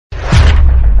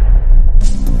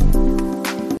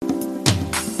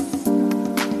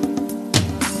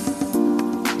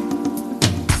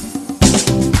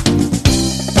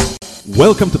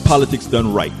Welcome to Politics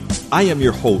Done Right. I am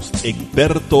your host,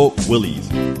 Egberto Willies.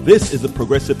 This is a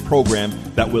progressive program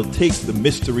that will take the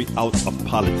mystery out of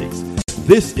politics.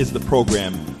 This is the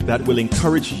program that will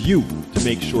encourage you to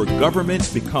make sure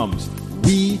government becomes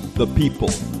we the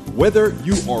people. Whether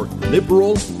you are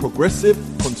liberal, progressive,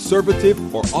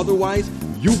 conservative, or otherwise,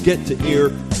 you get to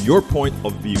air your point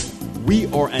of view. We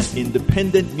are an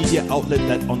independent media outlet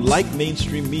that, unlike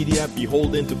mainstream media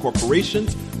beholden to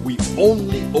corporations, we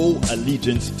only owe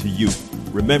allegiance to you.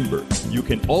 Remember, you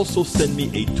can also send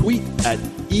me a tweet at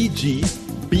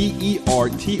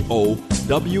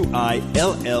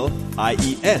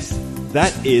EGBERTOWILLIES.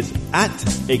 That is at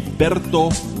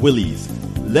Egberto Willies.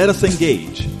 Let us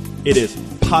engage. It is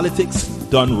Politics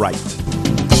Done Right.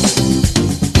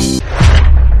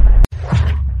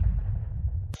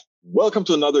 Welcome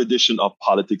to another edition of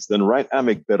Politics Done Right. I'm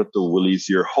Egberto Willies,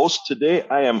 your host today.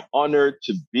 I am honored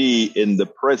to be in the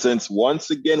presence once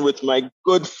again with my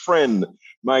good friend,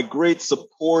 my great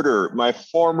supporter, my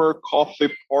former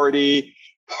coffee party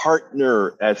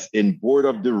partner, as in board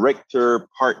of director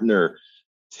partner,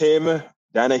 Tim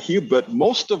Donahue. But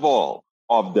most of all,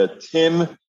 of the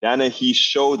Tim Donahue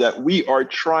show that we are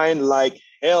trying like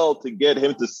hell to get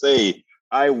him to say,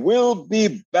 I will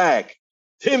be back.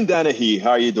 Tim Donahue,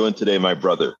 how are you doing today, my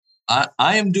brother? I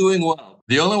am doing well.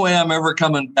 The only way I'm ever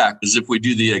coming back is if we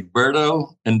do the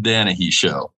Egberto and Donahue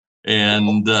show.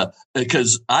 And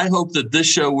because I hope that this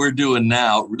show we're doing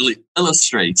now really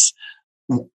illustrates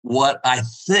what I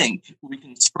think we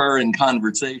can spur in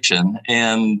conversation.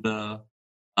 And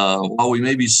while we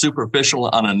may be superficial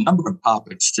on a number of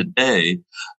topics today,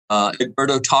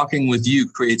 Egberto, talking with you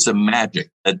creates a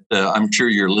magic that I'm sure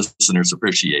your listeners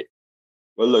appreciate.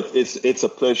 Well, look, it's a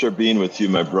pleasure being with you,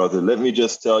 my brother. Let me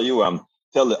just tell you,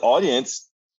 tell the audience,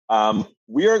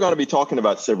 we are going to be talking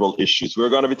about several issues. We're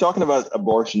going to be talking about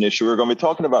abortion issue. We're going to be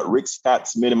talking about Rick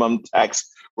Scott's minimum tax.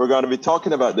 We're going to be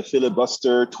talking about the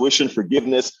filibuster, tuition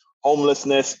forgiveness,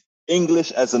 homelessness,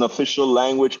 English as an official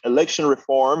language, election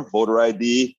reform, voter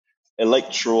ID,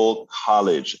 electoral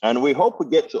college. And we hope we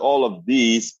get to all of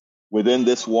these within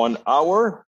this 1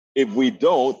 hour. If we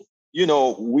don't,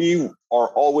 we are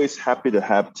always happy to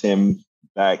have Tim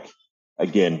back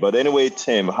again. But anyway,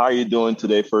 Tim, how are you doing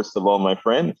today, first of all, my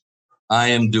friend? I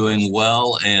am doing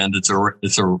well, and it's a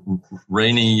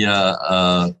rainy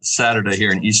Saturday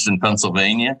here in Easton,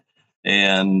 Pennsylvania,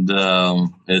 and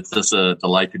it's just a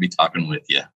delight to be talking with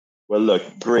you. Well, look,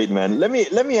 great, man. Let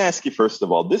me ask you, first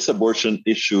of all, this abortion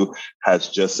issue has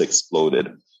just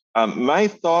exploded. My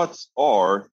thoughts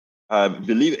are, I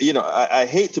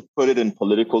hate to put it in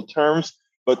political terms,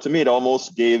 but to me, it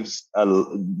almost gives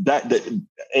in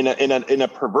a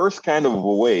perverse kind of a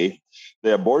way,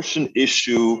 the abortion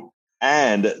issue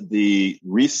and the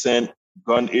recent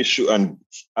gun issue. And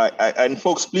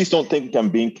folks, please don't think I'm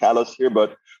being callous here,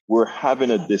 but we're having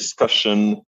a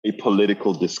discussion, a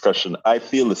political discussion. I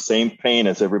feel the same pain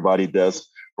as everybody does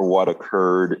for what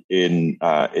occurred in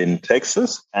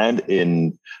Texas and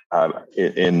in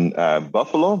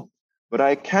Buffalo. But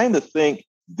I kind of think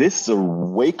this is a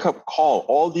wake-up call.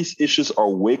 All these issues are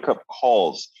wake-up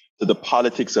calls to the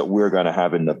politics that we're going to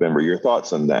have in November. Your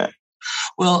thoughts on that?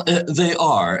 Well, they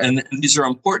are. And these are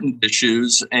important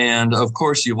issues. And, of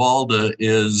course, Uvalde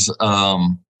is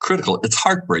critical. It's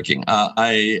heartbreaking.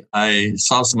 I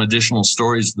saw some additional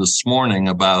stories this morning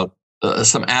about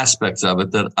some aspects of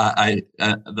it that I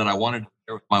wanted to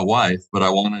share with my wife, but I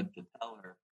wanted to tell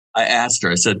her. I asked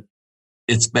her, I said,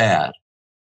 it's bad.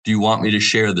 Do you want me to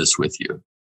share this with you?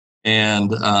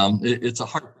 And it's a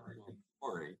heartbreaking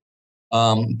story.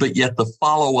 But yet the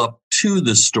follow-up to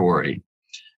the story,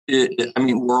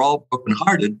 we're all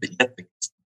brokenhearted, but yet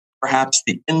perhaps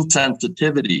the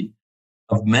insensitivity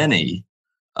of many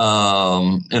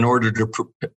in order to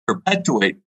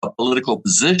perpetuate a political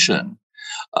position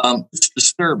is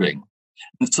disturbing.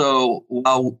 And so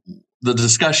while the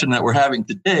discussion that we're having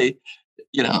today,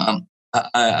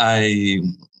 I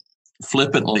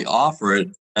flippantly offer it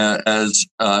as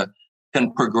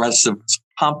can progressives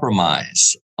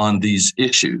compromise on these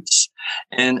issues.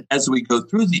 And as we go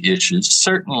through the issues,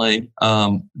 certainly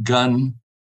gun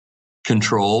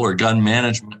control or gun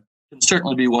management can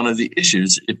certainly be one of the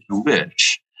issues if you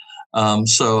wish.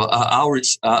 So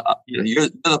you're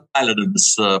the pilot of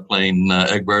this plane,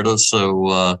 Egberto.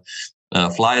 So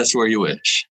fly us where you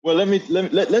wish. Well,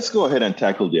 let's go ahead and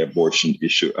tackle the abortion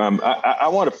issue. I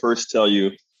want to first tell you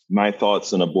my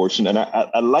thoughts on abortion, and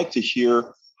I'd like to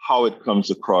hear how it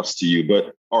comes across to you,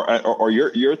 or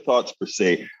your thoughts per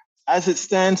se. As it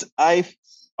stands, I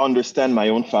understand my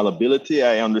own fallibility.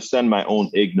 I understand my own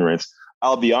ignorance.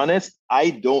 I'll be honest, I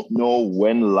don't know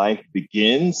when life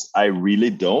begins. I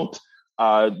really don't.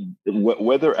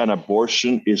 Whether an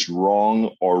abortion is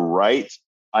wrong or right,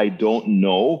 I don't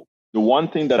know. The one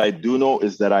thing that I do know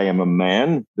is that I am a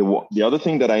man. The other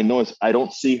thing that I know is I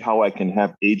don't see how I can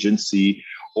have agency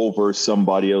over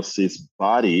somebody else's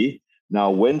body.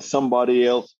 Now, when somebody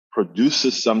else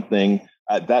produces something,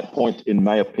 at that point, in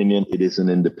my opinion, it is an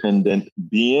independent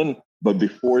being. But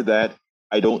before that,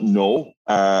 I don't know.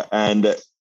 And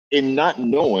in not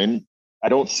knowing, I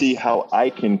don't see how I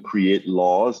can create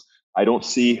laws. I don't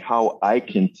see how I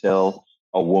can tell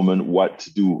a woman what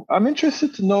to do. I'm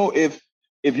interested to know if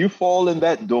you fall in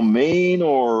that domain,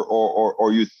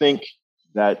 or you think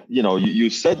that, you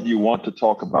said you want to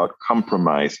talk about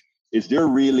compromise. Is there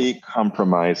really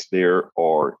compromise there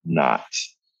or not?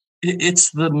 It's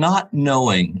the not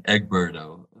knowing,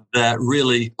 Egberto, that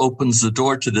really opens the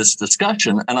door to this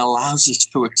discussion and allows us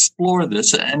to explore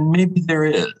this. And maybe there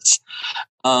is.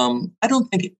 I don't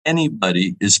think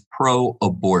anybody is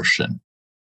pro-abortion.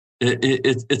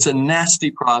 It's a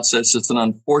nasty process. It's an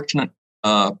unfortunate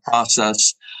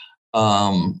process.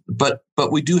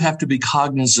 But we do have to be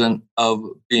cognizant of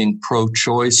being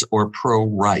pro-choice or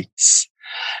pro-rights.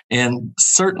 And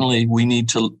certainly we need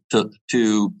to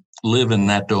live in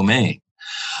that domain.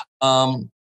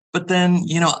 But then,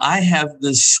 I have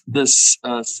this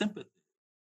sympathy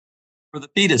for the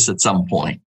fetus at some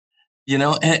point,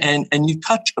 and you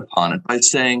touched upon it by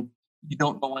saying you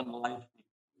don't know when life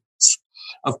begins.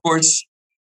 Of course,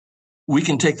 we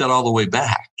can take that all the way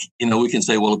back. We can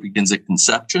say, well, it begins at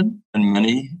conception, and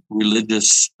many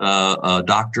religious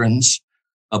doctrines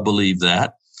believe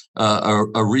that.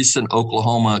 A recent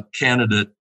Oklahoma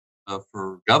candidate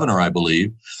for governor, I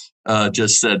believe,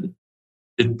 just said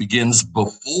it begins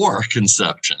before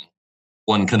conception.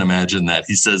 One can imagine that.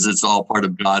 He says it's all part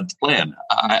of God's plan.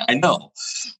 I know,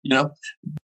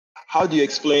 How do you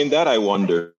explain that, I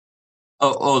wonder? The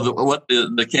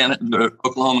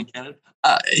Oklahoma candidate?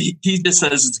 He just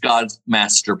says it's God's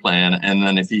master plan. And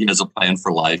then if he has a plan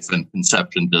for life, and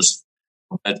conception just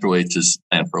perpetuates his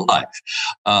plan for life.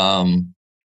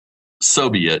 So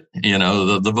be it.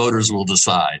 The voters will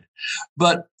decide.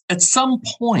 But at some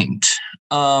point,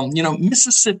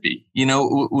 Mississippi,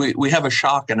 we have a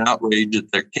shock and outrage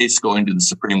at their case going to the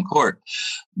Supreme Court.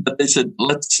 But they said,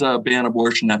 let's ban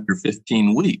abortion after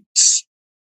 15 weeks.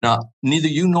 Now, neither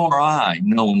you nor I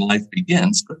know when life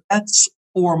begins, but that's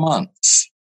 4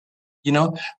 months.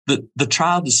 The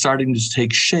child is starting to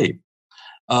take shape.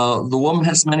 The woman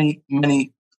has many,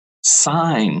 many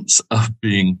signs of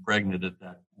being pregnant at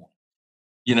that point.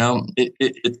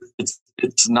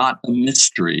 It's not a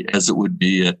mystery as it would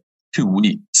be at 2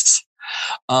 weeks.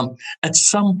 At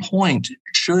some point,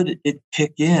 should it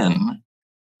kick in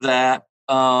that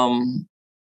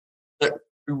we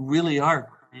really are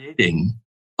creating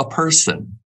a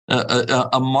person,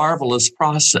 a marvelous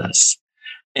process,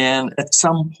 and at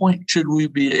some point, should we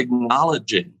be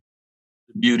acknowledging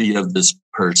the beauty of this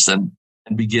person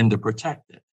and begin to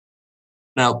protect it?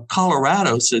 Now,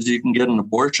 Colorado says you can get an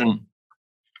abortion,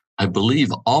 I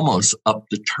believe, almost up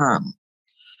to term.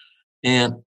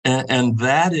 And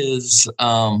that is,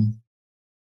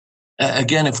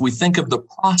 again, if we think of the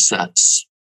process,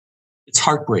 it's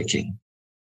heartbreaking,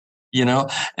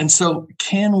 And so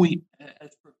can we,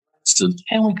 as progressives,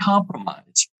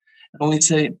 compromise? And we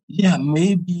say, yeah,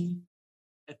 maybe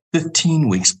at 15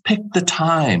 weeks, pick the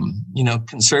time,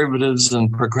 conservatives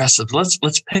and progressives, let's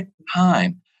pick the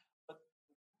time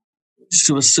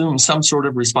to assume some sort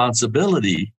of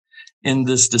responsibility in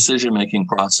this decision-making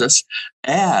process,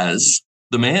 as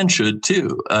the man should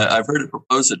too. I've heard it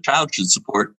proposed that child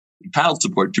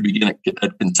support to begin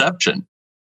at conception.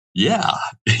 Yeah,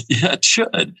 it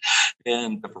should.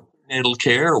 And for prenatal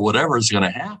care or whatever is going to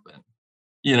happen,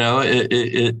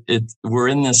 we're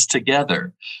in this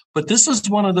together. But this is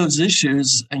one of those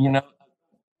issues, if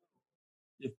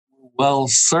we're well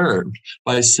served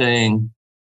by saying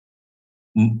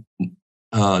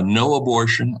no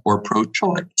abortion or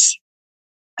pro-choice.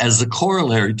 As a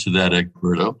corollary to that,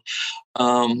 Egberto,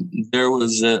 there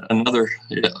was another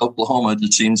Oklahoma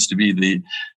that seems to be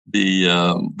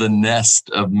the nest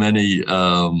of many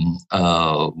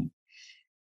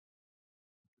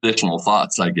traditional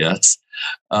thoughts, I guess.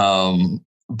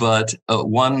 But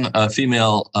one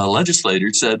female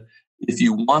legislator said, if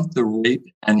you want the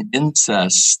rape and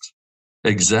incest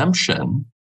exemption,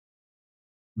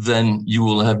 then you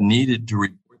will have needed to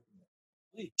report them to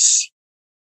the police.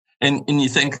 And you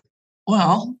think,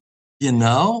 well,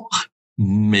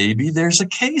 maybe there's a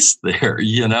case there,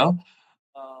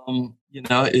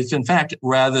 if in fact,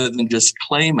 rather than just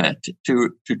claim it,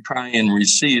 to try and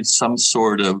receive some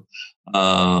sort of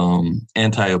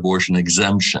anti-abortion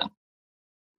exemption.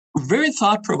 very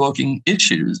thought-provoking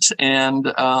issues.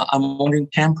 And I'm wondering,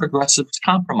 can progressives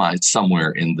compromise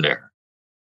somewhere in there?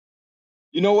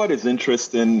 You know what is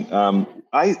interesting?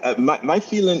 My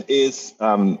feeling is,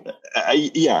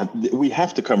 yeah, we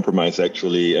have to compromise.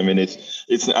 Actually, I mean,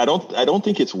 it's. I don't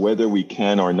think it's whether we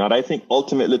can or not. I think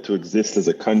ultimately, to exist as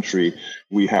a country,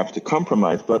 we have to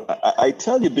compromise. But I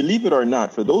tell you, believe it or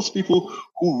not, for those people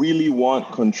who really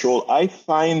want control, I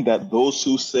find that those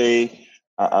who say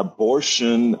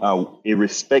abortion,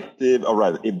 irrespective, or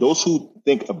rather, if those who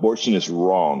think abortion is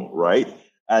wrong, right?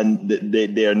 And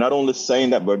they are not only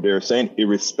saying that, but they're saying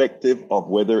irrespective of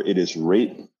whether it is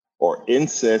rape or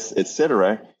incest,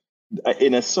 etc.,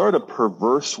 in a sort of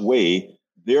perverse way,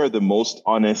 they're the most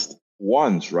honest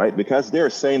ones, right? Because they're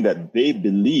saying that they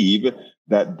believe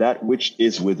that that which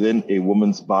is within a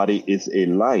woman's body is a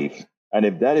life. And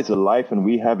if that is a life and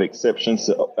we have exceptions,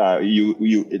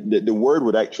 the word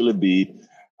would actually be,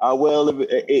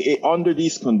 under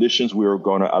these conditions, we are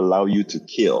going to allow you to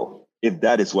kill, if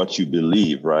that is what you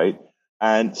believe, right?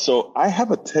 And so I have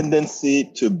a tendency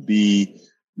to give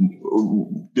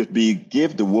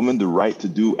the woman the right to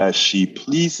do as she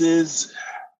pleases,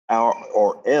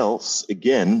 or else,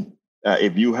 again,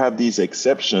 if you have these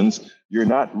exceptions, you're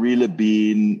not really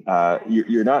being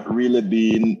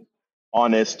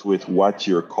honest with what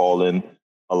you're calling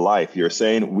a life. You're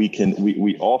saying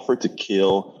we offer to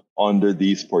kill under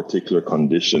these particular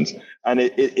conditions. And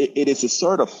it is a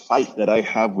sort of fight that I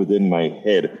have within my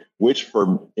head, which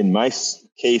in my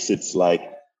case, it's like,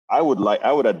 I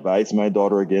would advise my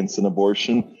daughter against an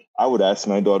abortion. I would ask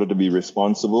my daughter to be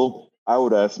responsible. I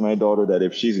would ask my daughter that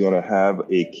if she's going to have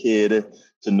a kid,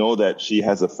 to know that she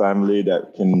has a family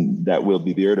that will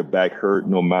be there to back her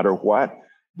no matter what.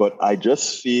 But I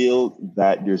just feel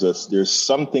that there's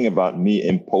something about me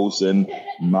imposing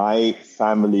my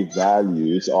family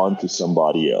values onto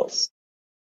somebody else.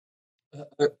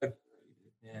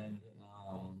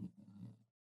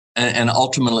 And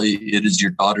ultimately, it is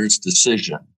your daughter's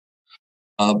decision.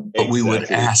 But exactly. We would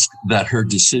ask that her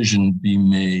decision be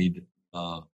made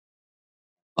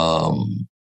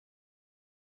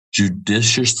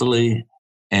judiciously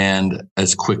and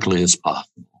as quickly as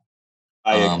possible.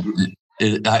 I agree.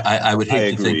 I would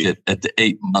hate to think it at the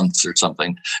 8 months or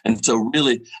something. And so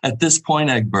really at this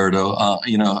point, Egberto,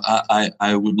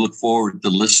 I would look forward to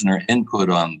listener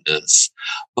input on this.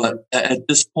 But at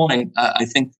this point, I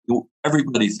think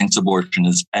everybody thinks abortion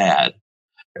is bad.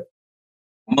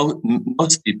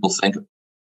 Most people think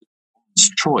it's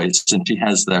choice and she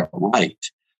has that right.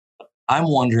 I'm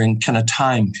wondering, can a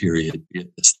time period be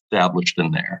established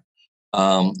in there?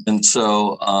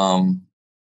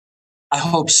 I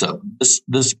hope so.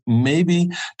 This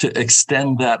maybe to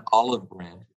extend that olive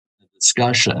branch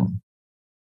discussion,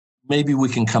 maybe we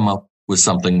can come up with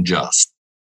something just.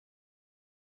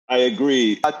 I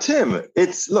agree. Tim,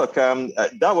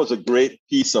 that was a great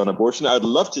piece on abortion. I'd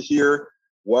love to hear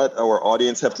what our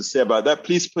audience have to say about that.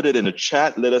 Please put it in the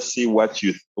chat. Let us see what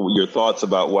your thoughts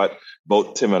about what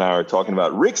both Tim and I are talking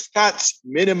about. Rick Scott's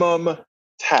minimum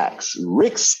tax.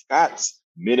 Rick Scott's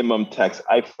minimum tax.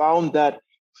 I found that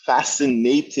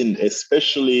fascinating,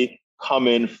 especially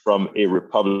coming from a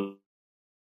Republican.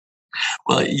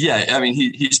 Well, yeah, I mean,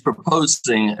 he's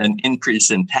proposing an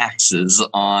increase in taxes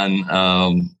on,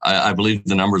 I believe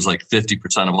the number is like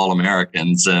 50% of all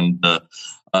Americans, and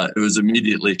it was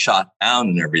immediately shot down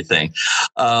and everything.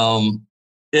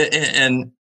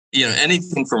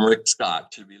 Anything from Rick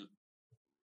Scott should be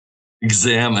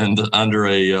examined under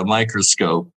a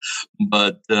microscope.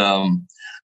 But the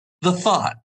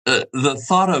thought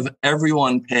of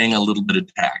everyone paying a little bit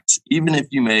of tax, even if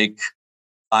you make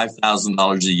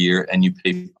 $5,000 a year and you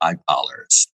pay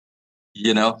 $5,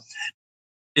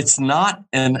 it's not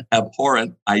an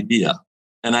abhorrent idea.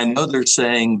 And I know they're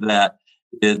saying that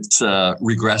it's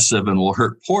regressive and will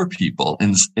hurt poor people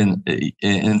in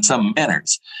some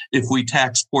manners. If we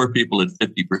tax poor people at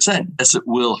 50%, yes, it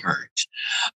will hurt,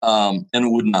 and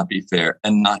it would not be fair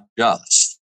and not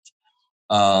just.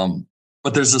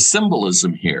 But there's a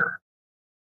symbolism here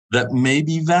that may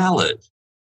be valid.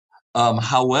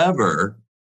 However,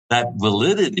 that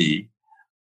validity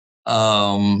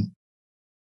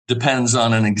depends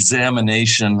on an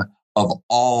examination of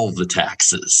all the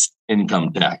taxes,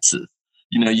 income taxes.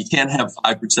 You can't have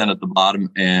 5% at the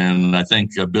bottom, and I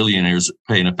think billionaires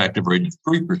pay an effective rate of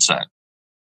 3%.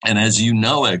 And as you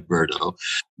know, Egberto,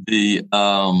 the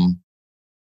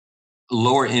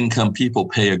lower income people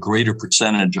pay a greater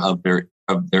percentage of their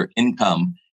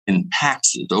income in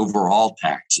taxes, overall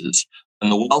taxes, than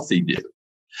the wealthy do.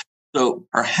 So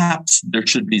perhaps there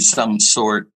should be some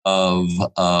sort of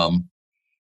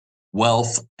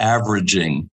wealth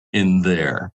averaging in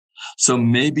there. So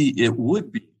maybe it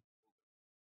would be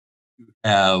to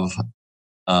have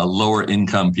lower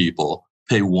income people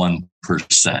pay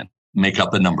 1%, make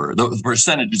up a number. The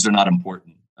percentages are not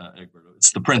important, Egberto.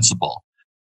 It's the principle.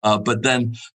 But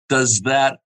then does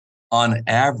that, on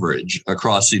average,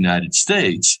 across the United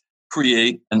States,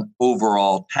 create an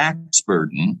overall tax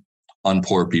burden on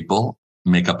poor people?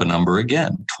 Make up a number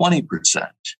again, 20%.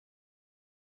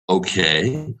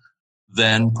 Okay,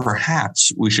 then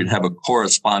perhaps we should have a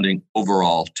corresponding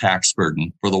overall tax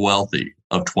burden for the wealthy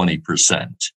of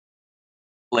 20%.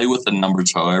 Play with the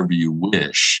numbers however you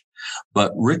wish.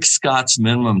 But Rick Scott's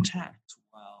minimum tax,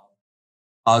 while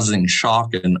causing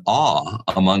shock and awe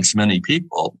amongst many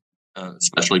people,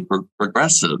 especially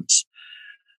progressives,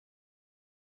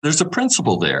 there's a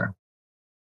principle there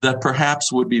that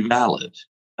perhaps would be valid.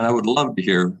 And I would love to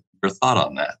hear your thought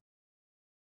on that.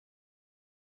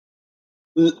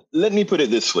 Let me put it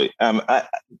this way.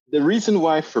 The reason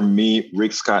why, for me,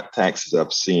 Rick Scott tax is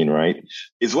obscene, right,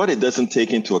 is what it doesn't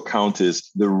take into account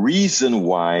is the reason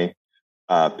why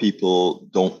people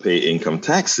don't pay income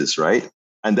taxes, right?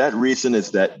 And that reason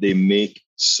is that they make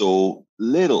so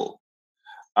little.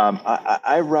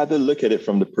 I rather look at it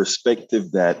from the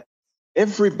perspective that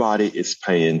everybody is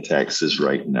paying taxes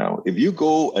right now. If you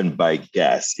go and buy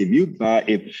gas,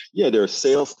 there are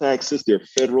sales taxes, there are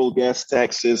federal gas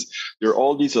taxes, there are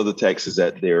all these other taxes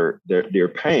that they're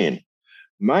paying.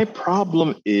 My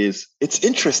problem is, it's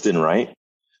interesting, right?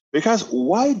 Because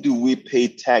why do we pay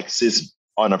taxes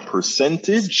on a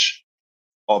percentage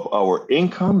of our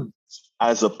income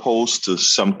as opposed to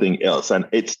something else? And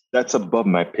that's above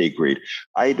my pay grade.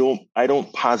 I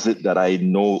don't posit that I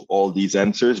know all these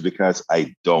answers, because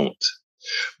I don't.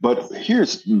 But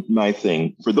here's my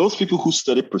thing. For those people who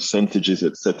study percentages,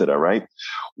 et cetera, right?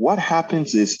 What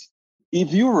happens is,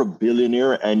 if you're a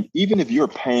billionaire, and even if you're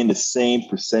paying the same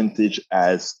percentage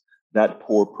as that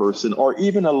poor person, or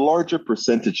even a larger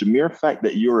percentage, the mere fact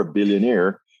that you're a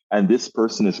billionaire and this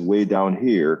person is way down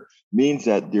here means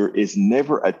that there is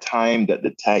never a time that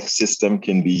the tax system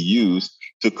can be used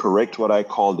to correct what I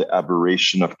call the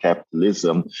aberration of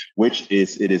capitalism, which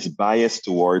is it is biased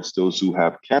towards those who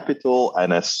have capital,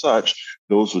 and as such,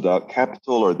 those without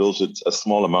capital, or those with a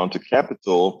small amount of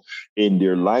capital in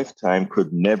their lifetime,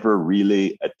 could never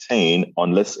really attain,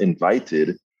 unless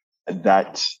invited,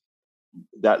 that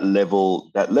level.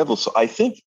 So I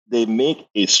think they make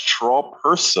a straw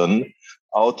person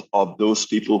out of those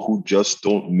people who just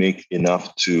don't make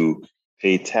enough to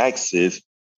pay taxes,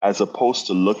 as opposed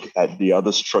to look at the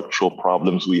other structural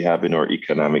problems we have in our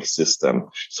economic system.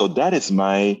 So that is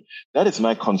my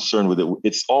concern with it.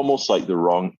 It's almost like the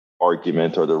wrong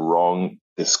argument or the wrong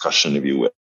discussion, if you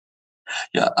will.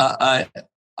 Yeah, I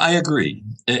agree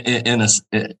in a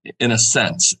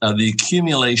sense. The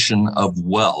accumulation of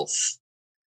wealth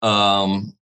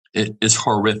is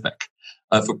horrific.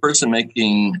 If a person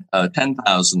making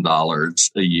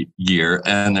 $10,000 a year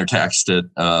and they're taxed at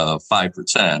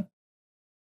 5%,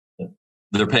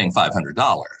 they're paying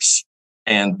 $500,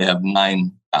 and they have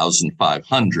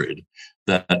 $9,500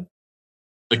 that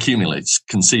accumulates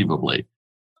conceivably.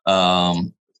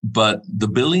 But the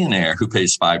billionaire who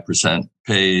pays 5%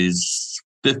 pays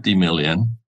 $50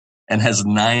 million and has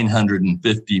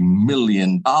 $950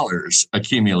 million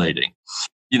accumulating.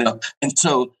 And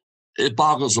so it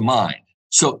boggles the mind.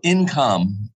 So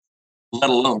income, let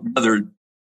alone whether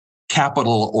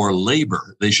capital or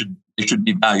labor, they should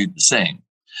be valued the same.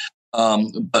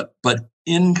 But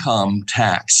income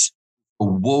tax, a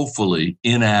woefully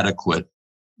inadequate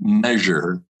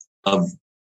measure of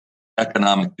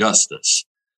economic justice.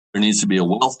 There needs to be a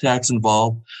wealth tax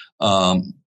involved.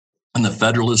 In the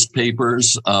Federalist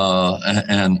Papers, they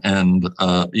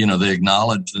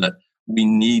acknowledge that we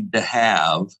need to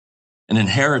have an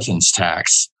inheritance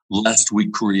tax, lest we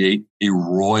create a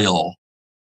royal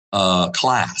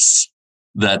class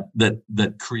that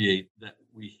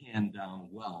we hand down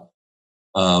wealth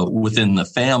within the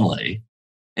family,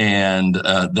 and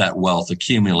that wealth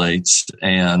accumulates.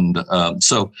 And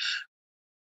so,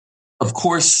 of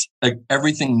course,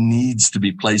 everything needs to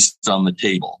be placed on the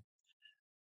table.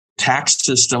 Tax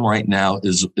system right now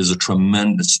is a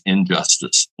tremendous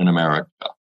injustice in America.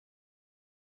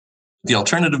 The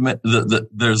alternative,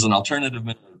 there's an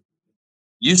alternative.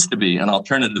 Used to be an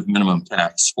alternative minimum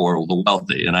tax for the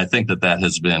wealthy, and I think that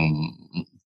has been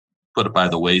put by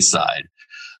the wayside.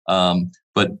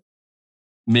 But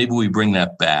maybe we bring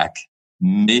that back.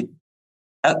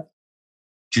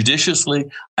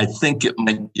 Judiciously, I think it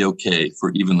might be okay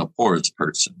for even the poorest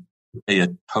person to pay a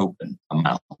token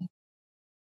amount.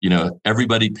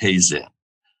 Everybody pays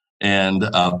in,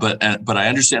 but I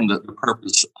understand the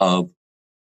purpose of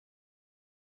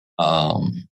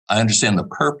I understand the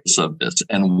purpose of this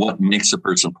and what makes a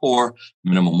person poor,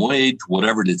 minimum wage,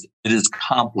 whatever it is. It is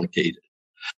complicated,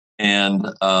 and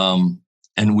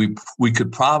we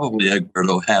could probably,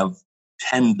 Egberto, have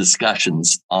 10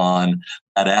 discussions on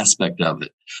that aspect of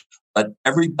it. But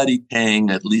everybody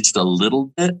paying at least a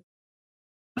little bit,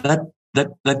 that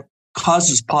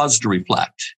causes pause to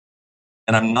reflect,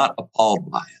 and I'm not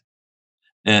appalled by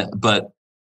it. But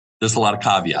there's a lot of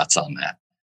caveats on that.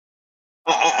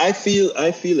 I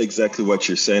feel exactly what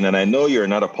you're saying, and I know you're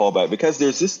not appalled by it, because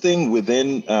there's this thing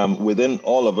within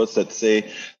all of us that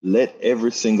say, let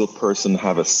every single person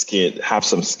have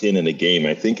some skin in the game.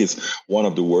 I think is one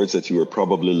of the words that you were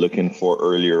probably looking for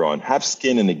earlier on. Have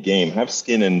skin in the game. Have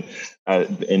skin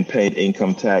in paid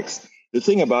income tax. The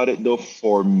thing about it, though,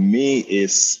 for me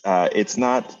is it's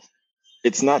not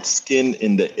skin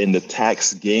in the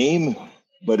tax game,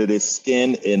 but it is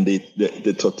skin in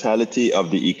the totality of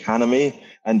the economy.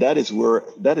 And that is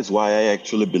why I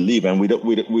actually believe, and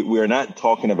we are not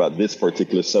talking about this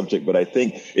particular subject, but I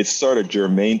think it's sort of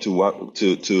germane to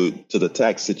the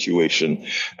tax situation.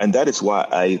 And that is why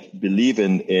I believe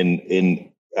in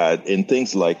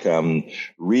things like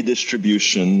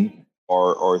redistribution,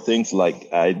 or things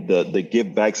like the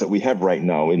give backs that we have right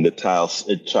now in the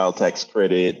child tax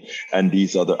credit and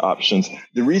these other options.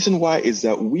 The reason why is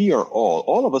that we are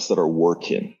all of us that are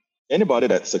working, anybody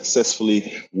that's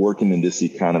successfully working in this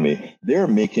economy, they're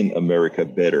making America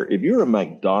better. If you're a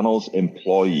McDonald's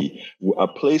employee, a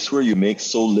place where you make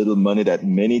so little money that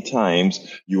many times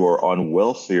you are on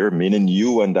welfare, meaning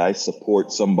you and I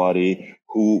support somebody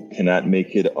who cannot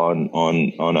make it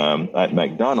at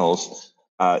McDonald's.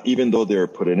 Even though they're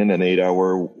putting in an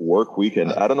 8-hour work week,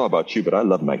 and I don't know about you, but I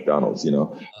love McDonald's,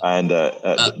 And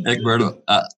Egberto,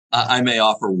 I may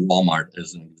offer Walmart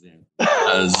as an example,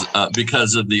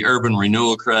 because of the urban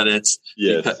renewal credits,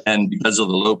 yes, and because of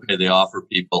the low pay they offer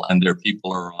people, and their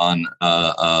people are on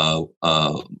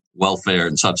welfare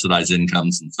and subsidized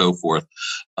incomes and so forth.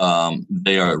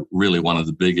 They are really one of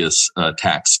the biggest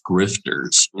tax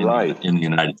grifters in the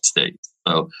United States.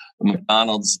 So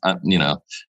McDonald's,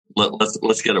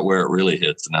 Let's get it where it really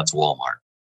hits, and that's Walmart.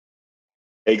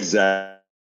 Exactly.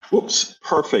 Whoops.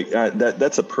 Perfect.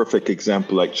 That's a perfect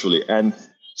example, actually. And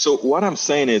so what I'm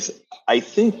saying is, I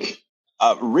think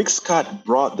Rick Scott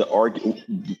brought the argument.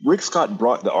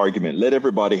 Let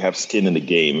everybody have skin in the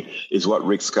game, is what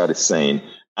Rick Scott is saying,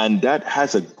 and that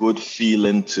has a good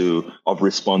feeling of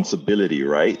responsibility,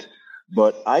 right?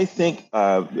 But I think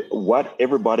what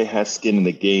everybody has skin in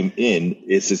the game in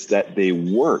is that they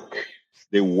work.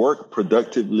 They work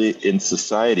productively in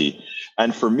society.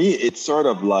 And for me, it's sort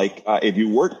of like if you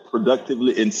work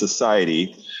productively in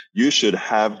society, you should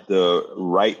have the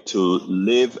right to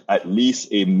live at least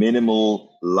a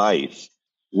minimal life,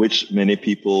 which many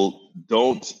people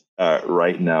don't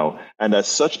right now. And as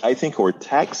such, I think our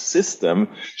tax system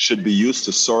should be used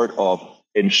to sort of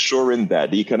ensuring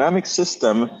that the economic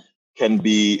system can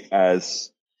be as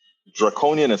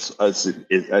draconian as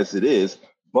it is,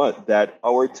 but that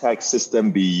our tax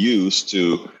system be used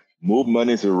to move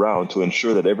monies around to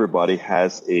ensure that everybody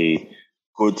has a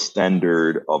good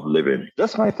standard of living.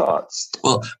 That's my thoughts.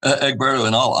 Well, Egberto,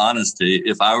 in all honesty,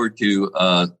 if I were to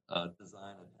design a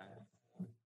tax,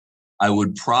 I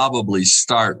would probably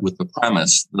start with the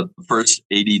premise that the first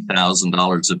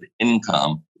 $80,000 of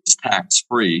income is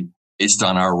tax-free based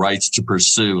on our rights to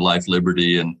pursue life,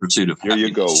 liberty, and pursuit of happiness. Here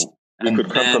you go. We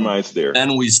could compromise there.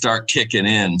 Then we start kicking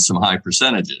in some high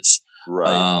percentages.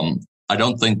 Right. I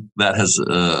don't think that has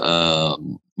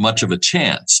much of a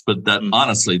chance, but that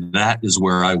honestly, that is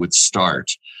where I would start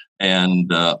and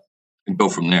go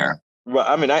from there. Well,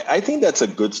 I mean, I think that's a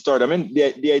good start. I mean,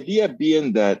 the idea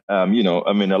being that, a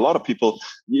lot of people,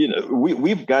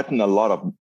 we've gotten a lot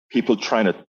of people trying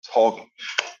to talk.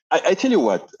 I tell you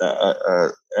what,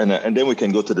 and then we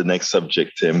can go to the next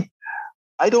subject, Tim.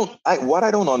 What I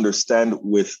don't understand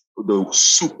with the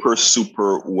super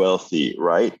wealthy,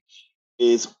 right,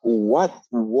 is what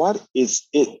is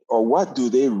it, or what do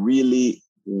they really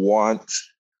want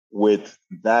with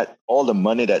that, all the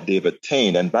money that they've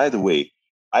attained? And by the way,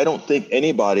 I don't think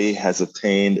anybody has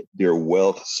attained their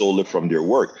wealth solely from their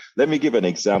work. Let me give an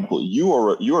example. You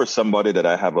are somebody that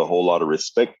I have a whole lot of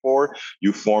respect for.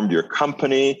 You formed your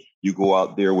company. You go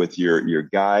out there with your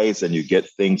guys and you get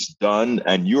things done,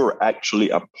 and you're actually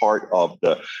a part of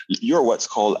you're what's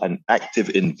called an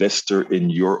active investor in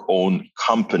your own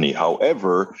company.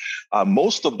 However,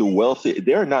 most of the wealthy,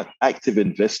 they're not active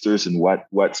investors in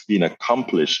what's been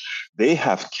accomplished. They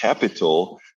have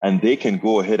capital and they can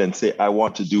go ahead and say, I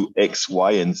want to do X,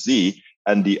 Y, and Z.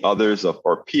 and the others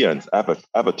are peons. I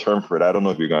have a term for it. I don't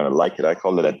know if you're going to like it. I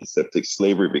call it antiseptic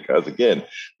slavery because, again,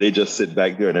 they just sit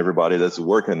back there and everybody does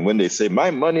work. And when they say,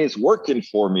 my money is working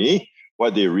for me,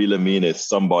 what they really mean is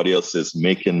somebody else is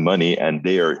making money and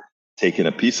they are taking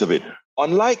a piece of it.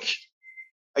 Unlike,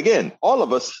 again, all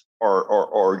of us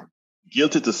are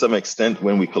guilty to some extent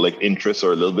when we collect interest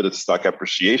or a little bit of stock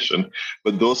appreciation,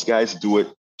 but those guys do it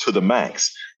to the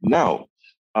max. Now,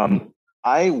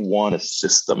 I want a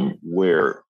system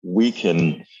where we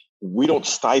don't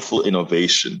stifle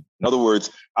innovation. In other words,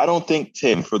 I don't think,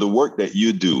 Tim, for the work that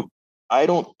you do, I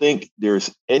don't think there's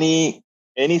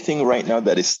anything right now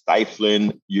that is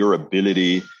stifling your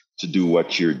ability to do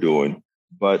what you're doing.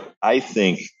 But I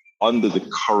think under the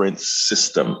current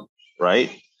system, right,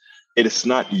 it is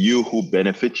not you who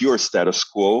benefit your status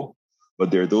quo, but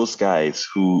there are those guys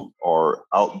who are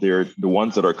out there, the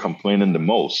ones that are complaining the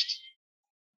most,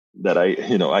 that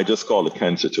I just call the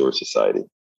cancer to our society.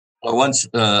 Well, once,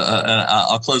 and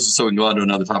I'll close this so we can go on to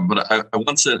another topic, but I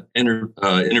once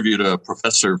interviewed a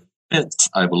Professor Fitz,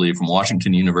 I believe, from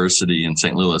Washington University in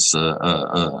St. Louis,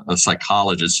 a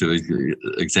psychologist who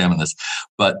examined this.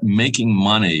 But making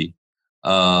money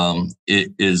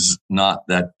it is not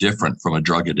that different from a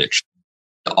drug addiction.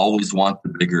 You always want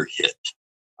the bigger hit.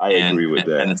 I agree with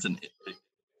that. And it's an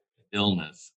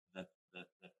illness that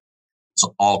is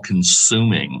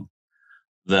all-consuming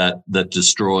that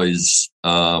destroys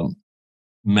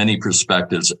many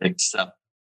perspectives except.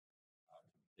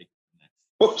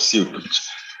 Oops,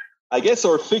 I guess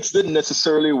our fix didn't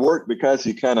necessarily work because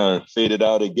you kind of faded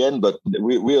out again, but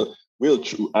we'll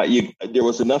there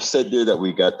was enough said there that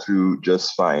we got through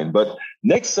just fine. But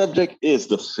next subject is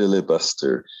the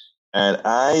filibuster, and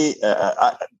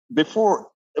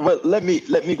let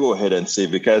me go ahead and say,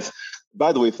 because,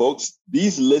 by the way, folks,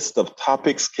 these list of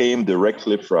topics came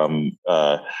directly from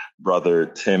Brother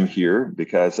Tim here,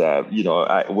 because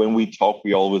when we talk,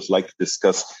 we always like to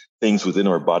discuss things within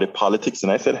our body politics,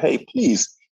 and I said, hey,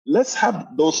 please, let's have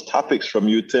those topics from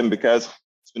you, Tim, because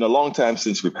it's been a long time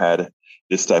since we've had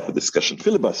this type of discussion.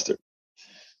 Filibuster.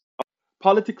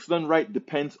 Politics done right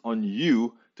depends on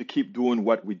you to keep doing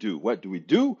what we do. What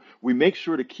do? We make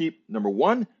sure to keep, number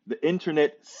one, the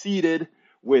internet seeded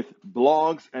with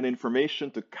blogs and information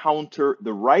to counter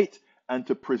the right and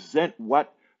to present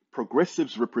what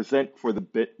progressives represent for the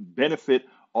benefit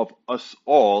of us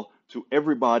all, to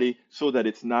everybody, so that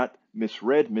it's not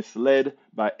misled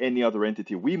by any other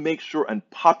entity. We make sure and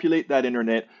populate that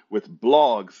internet with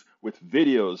blogs, with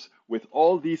videos, with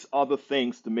all these other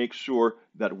things to make sure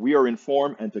that we are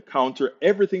informed and to counter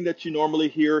everything that you normally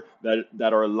hear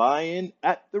that are lying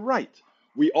at the right.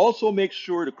 We also make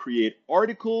sure to create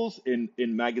articles in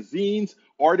magazines,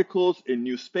 articles in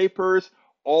newspapers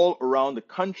all around the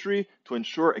country to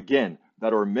ensure, again,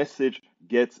 that our message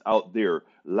gets out there.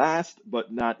 Last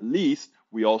but not least,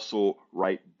 we also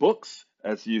write books.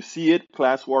 As you see it,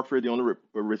 Class Warfare, the Only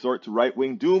Resort to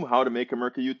Right-Wing Doom, How to Make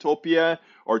America Utopia,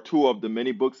 are two of the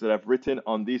many books that I've written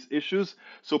on these issues.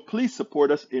 So please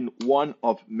support us in one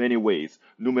of many ways.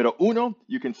 Numero uno,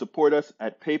 you can support us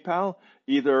at PayPal,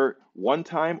 either one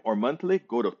time or monthly.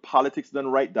 Go to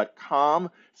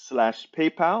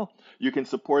politicsdoneright.com/PayPal. You can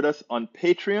support us on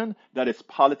Patreon. That is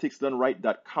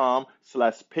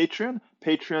politicsdoneright.com/Patreon.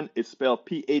 Patreon is spelled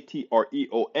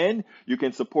Patreon. You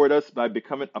can support us by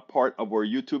becoming a part of our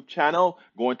YouTube channel,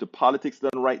 going to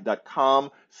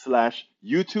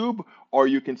politicsdoneright.com/YouTube, or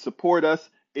you can support us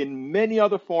in many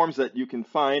other forms that you can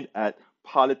find at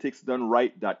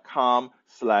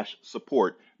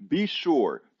politicsdoneright.com/support. Be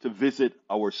sure to visit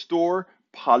our store,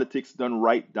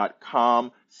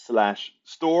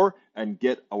 politicsdoneright.com/store, and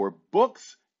get our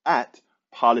books at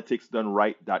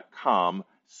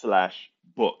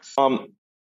politicsdoneright.com/books.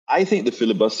 I think the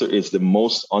filibuster is the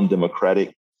most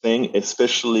undemocratic thing,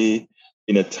 especially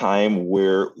in a time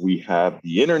where we have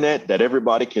the internet, that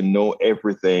everybody can know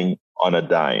everything on a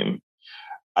dime.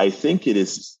 I think it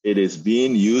is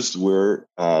being used where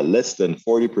less than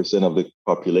 40% of the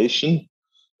population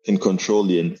can control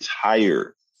the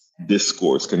entire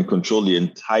discourse, can control the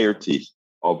entirety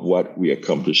of what we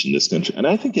accomplish in this country. And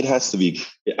I think it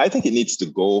needs to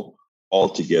go all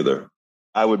together.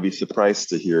 I would be surprised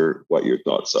to hear what your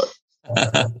thoughts are.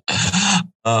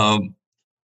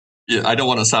 Yeah, I don't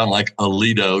want to sound like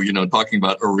Alito, talking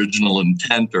about original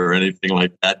intent or anything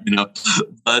like that,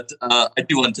 but I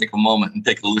do want to take a moment and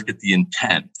take a look at the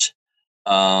intent.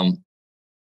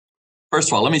 First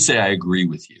of all, let me say I agree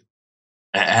with you.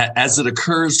 As it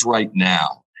occurs right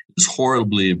now, it's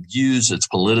horribly abused, it's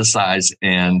politicized,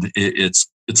 and it's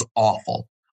awful,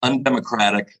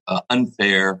 undemocratic,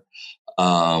 unfair.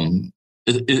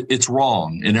 It's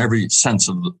wrong in every sense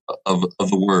of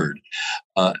the word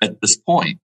at this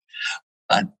point.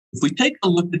 If we take a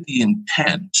look at the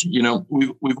intent,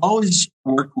 we've always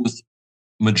worked with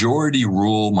majority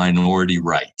rule, minority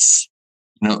rights.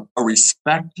 A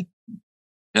respect.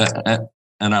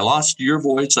 And I lost your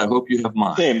voice. I hope you have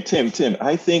mine. Tim,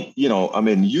 I think,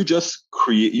 you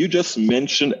just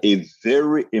mentioned a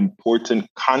very important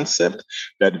concept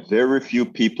that very few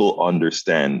people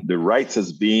understand. The rights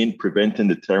as being preventing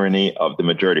the tyranny of the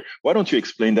majority. Why don't you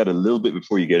explain that a little bit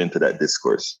before you get into that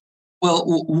discourse? Well,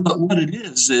 what it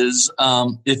is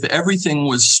if everything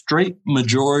was straight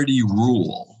majority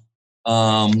rule,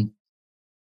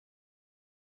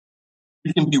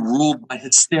 we can be ruled by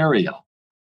hysteria.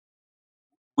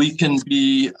 We can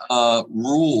be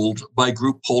ruled by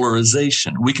group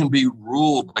polarization. We can be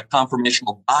ruled by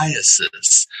confirmational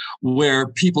biases, where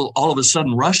people all of a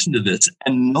sudden rush into this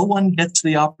and no one gets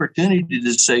the opportunity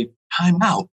to say, time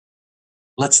out.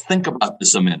 Let's think about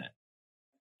this a minute.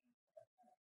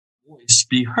 Voice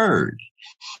be heard.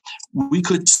 We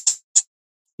could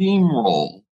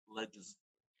steamroll legislation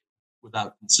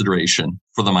without consideration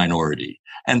for the minority.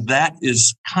 And that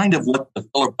is kind of what the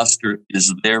filibuster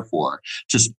is there for.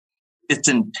 Its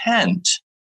intent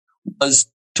was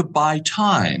to buy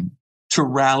time to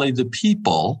rally the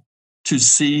people to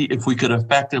see if we could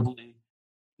effectively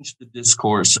change the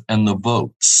discourse and the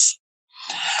votes.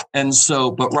 And so,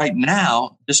 but right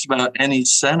now, just about any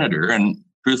senator, and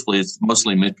truthfully, it's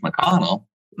mostly Mitch McConnell,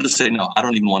 will just say, no, I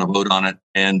don't even want to vote on it.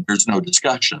 And there's no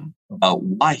discussion about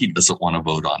why he doesn't want to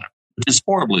vote on it, which is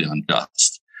horribly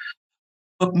unjust.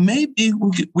 But maybe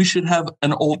we should have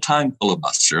an old-time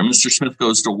filibuster. Mr. Smith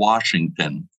goes to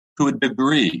Washington to a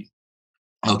degree,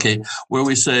 okay, where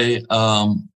we say,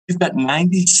 you've got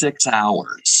 96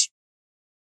 hours,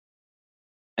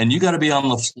 and you got to be on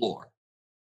the floor,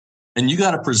 and you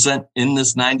got to present in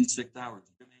this 96 hours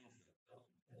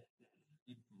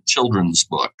children's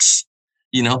books.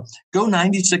 Go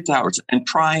 96 hours and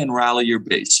try and rally your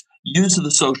base. Use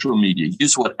the social media.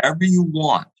 Use whatever you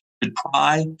want to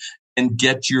try and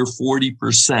get your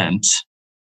 40%,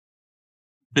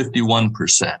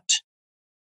 51%.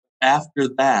 After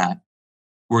that,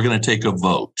 we're going to take a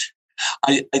vote.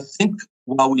 I think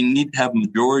while we need to have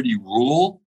majority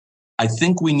rule, I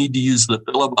think we need to use the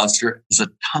filibuster as a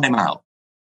timeout,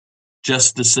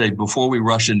 just to say, before we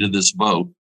rush into this vote,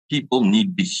 people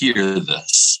need to hear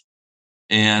this.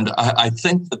 And I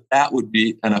think that would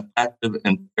be an effective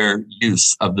and fair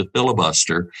use of the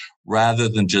filibuster rather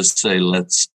than just say,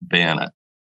 let's ban it.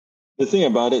 The thing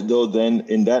about it, though, then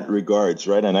in that regards,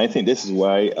 right, and I think this is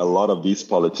why a lot of these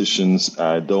politicians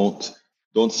don't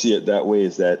see it that way,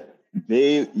 is that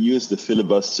they use the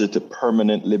filibuster to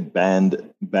permanently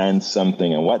ban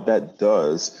something. And what that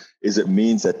does is it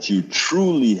means that you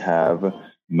truly have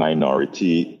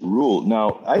minority rule.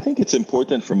 Now, I think it's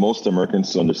important for most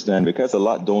Americans to understand, because a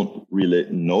lot don't really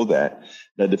know that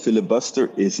the filibuster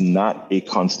is not a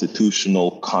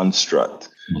constitutional construct.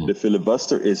 Mm-hmm. The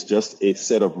filibuster is just a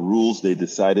set of rules they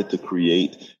decided to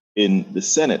create in the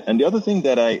Senate. And the other thing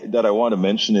that I want to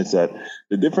mention is that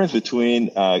the difference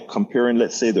between comparing,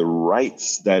 let's say, the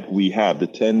rights that we have,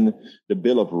 the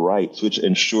Bill of Rights, which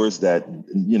ensures that,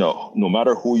 no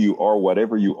matter who you are,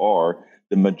 whatever you are,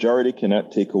 the majority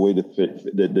cannot take away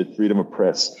the freedom of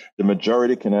press. The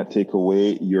majority cannot take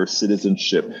away your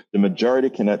citizenship. The majority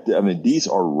cannot, these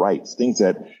are rights, things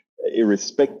that,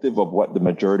 irrespective of what the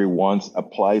majority wants,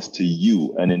 applies to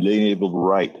you, an inalienable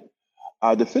right.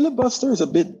 The filibuster is a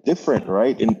bit different,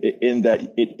 right? In that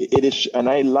it is, and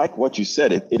I like what you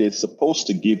said, it is supposed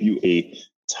to give you a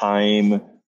time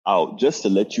out, just to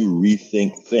let you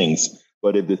rethink things.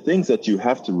 But if the things that you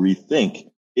have to rethink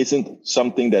isn't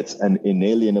something that's an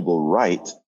inalienable right,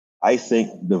 I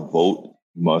think the vote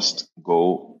must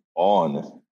go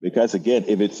on. Because again,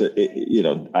 if it's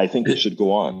I think it should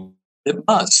go on. It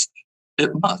must,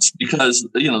 because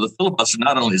the filibuster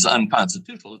not only is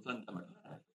unconstitutional, it's undemocratic.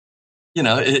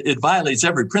 It violates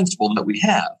every principle that we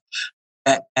have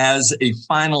as a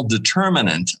final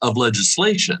determinant of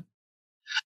legislation.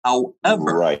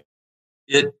 However, right.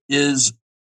 It is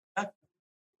a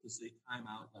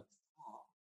timeout.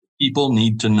 People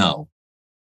need to know.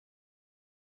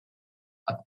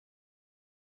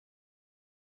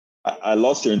 I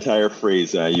lost your entire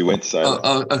phrase. You went silent.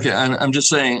 Okay. I'm just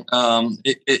saying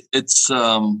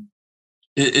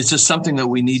it's just something that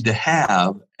we need to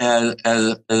have as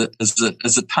a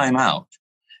timeout.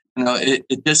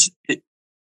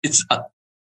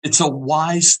 It's a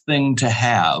wise thing to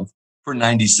have for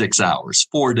 96 hours,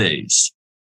 4 days.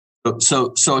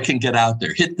 So it can get out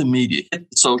there, hit the media, hit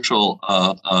the social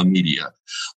media,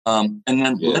 and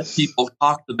then let people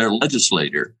talk to their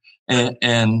legislator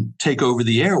and take over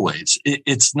the airwaves.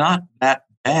 It's not that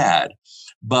bad,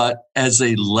 but as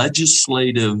a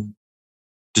legislative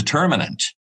determinant,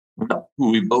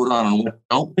 who we vote on and what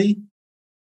don't we,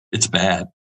 it's bad.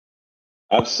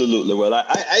 Absolutely. Well,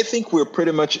 I think we're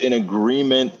pretty much in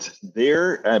agreement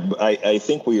there. I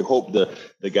think we hope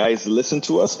the guys listen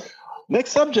to us.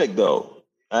 Next subject, though,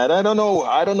 and I don't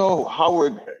know how we're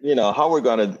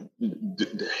going to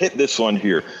hit this one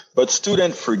here, but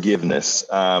student forgiveness,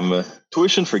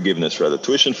 tuition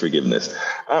forgiveness.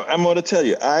 I'm going to tell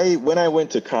you, when I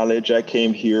went to college, I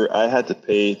came here, I had to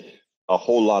pay a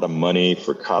whole lot of money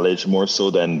for college, more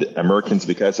so than Americans,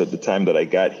 because at the time that I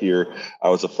got here, I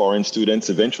was a foreign student.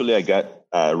 Eventually, I got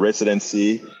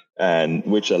residency, and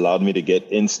which allowed me to get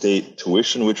in-state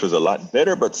tuition, which was a lot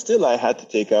better. But still, I had to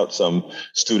take out some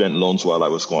student loans while I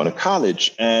was going to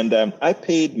college, and I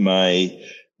paid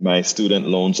my student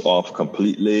loans off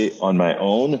completely on my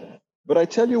own. But I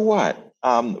tell you what,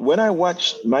 when I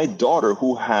watched my daughter,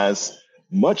 who has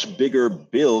much bigger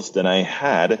bills than I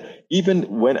had,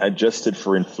 even when adjusted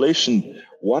for inflation,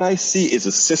 what I see is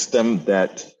a system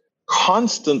that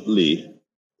constantly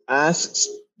asks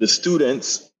the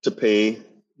students to pay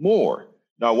more.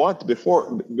 Now,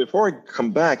 before I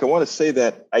come back, I want to say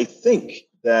that I think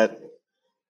that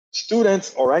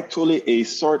students are actually a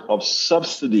sort of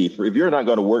subsidy for, if you're not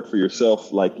going to work for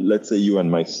yourself, like let's say you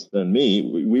and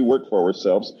me, we work for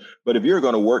ourselves. But if you're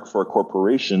going to work for a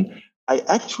corporation, I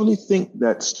actually think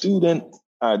that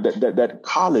that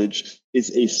college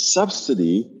is a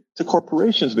subsidy to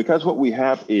corporations, because what we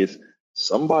have is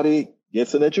somebody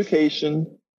gets an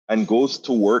education and goes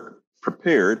to work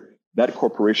prepared. That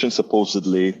corporation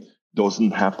supposedly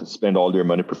doesn't have to spend all their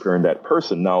money preparing that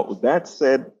person. Now, that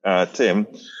said, Tim,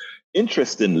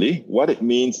 interestingly, what it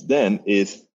means then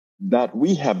is that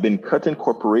we have been cutting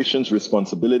corporations'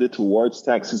 responsibility towards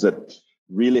taxes that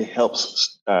really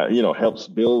helps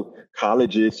build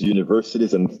colleges,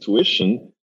 universities, and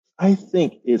tuition. I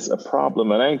think is a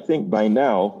problem. And I think by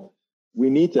now we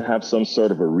need to have some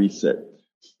sort of a reset.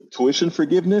 Tuition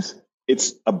forgiveness,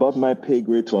 it's above my pay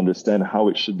grade to understand how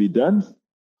it should be done.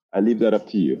 I leave that up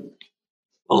to you.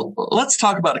 Well, let's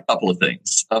talk about a couple of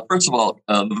things. First of all,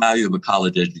 the value of a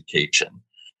college education.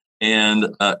 And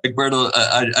Egberto,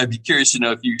 I'd be curious to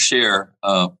know if you share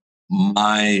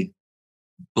my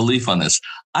belief on this.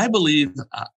 I believe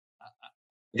I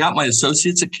got my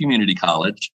associates at community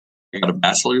college. I got a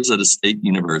bachelor's at a state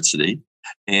university,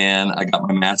 and I got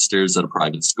my master's at a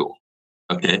private school.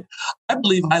 Okay. I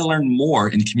believe I learned more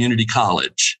in community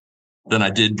college than I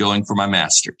did going for my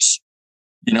master's.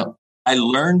 I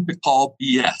learned to call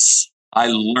BS. I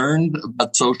learned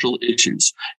about social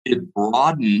issues. It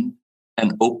broadened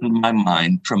and opened my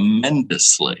mind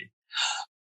tremendously.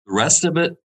 The rest of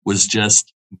it was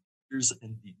just majors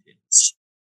and details,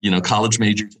 college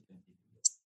majors.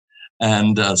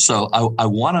 And so I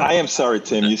want to. I am sorry,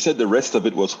 Tim. You said the rest of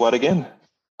it was what again?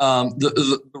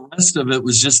 The rest of it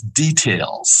was just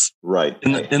details, right?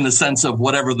 In the sense of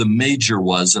whatever the major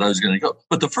was that I was going to go.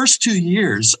 But the first 2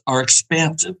 years are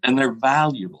expansive and they're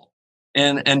valuable.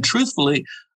 And truthfully,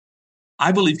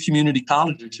 I believe community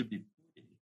colleges should be free.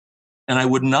 And I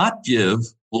would not give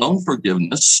loan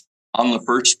forgiveness on the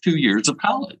first 2 years of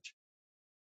college.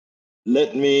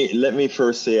 Let me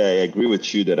first say I agree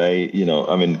with you that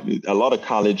a lot of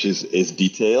college is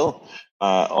detail.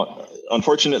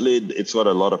 Unfortunately, it's what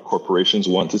a lot of corporations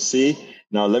want to see.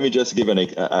 Now, let me just give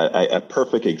a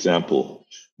perfect example.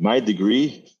 My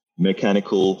degree,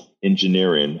 mechanical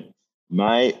engineering,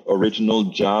 my original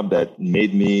job that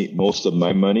made me most of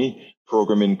my money,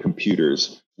 programming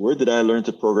computers. Where did I learn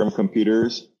to program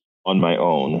computers? On my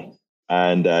own.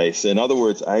 And so in other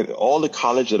words, all the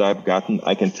college that I've gotten,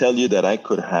 I can tell you that I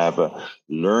could have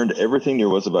learned everything there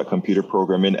was about computer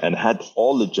programming and had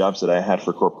all the jobs that I had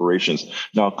for corporations.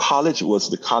 Now, was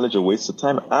the college a waste of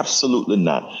time? Absolutely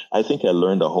not. I think I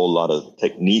learned a whole lot of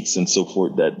techniques and so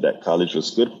forth that college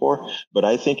was good for. But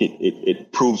I think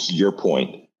it proves your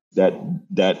point that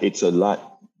it's a lot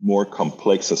more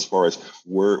complex as far as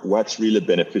what's really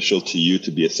beneficial to you to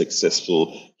be a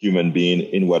successful human being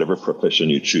in whatever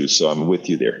profession you choose. So I'm with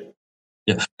you there.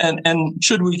 Yeah. And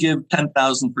should we give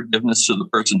 10,000 forgiveness to the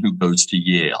person who goes to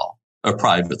Yale, a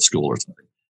private school or something?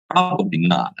 Probably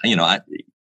not.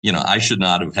 I should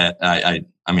not have had, I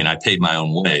paid my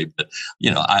own way, but,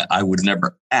 I would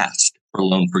never ask for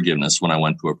loan forgiveness when I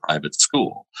went to a private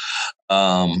school.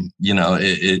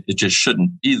 It just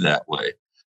shouldn't be that way.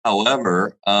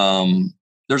 However,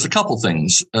 there's a couple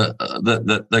things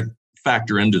that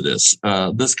factor into this.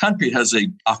 This country has a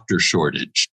doctor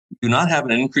shortage. We do not have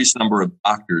an increased number of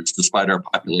doctors despite our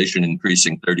population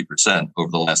increasing 30% over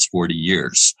the last 40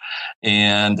 years.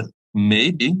 And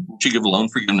maybe we should give loan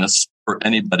forgiveness for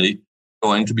anybody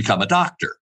going to become a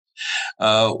doctor.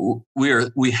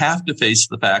 We have to face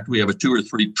the fact we have a $2 or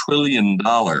 $3 trillion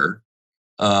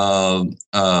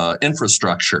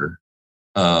infrastructure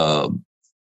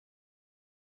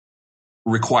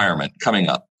requirement coming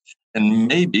up. And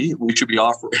maybe we should be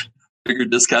offering bigger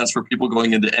discounts for people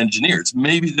going into engineers.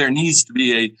 Maybe there needs to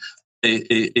be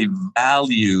a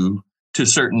value to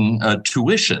certain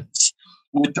tuitions,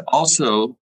 which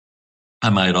also I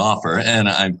might offer. And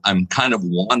I'm kind of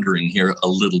wandering here a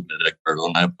little bit, Egberto,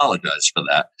 and I apologize for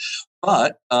that.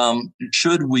 But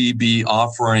should we be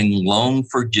offering loan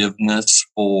forgiveness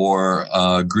for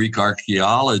Greek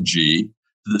archaeology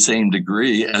to the same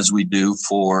degree as we do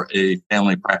for a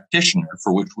family practitioner,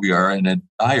 for which we are in a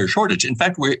dire shortage? In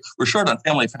fact, we're short on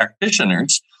family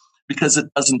practitioners because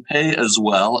it doesn't pay as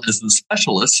well as the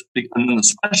specialists, and then the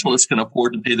specialists can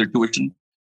afford to pay their tuition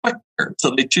quicker. So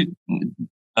they choose,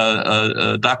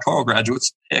 doctoral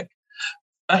graduates pick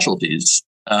specialties.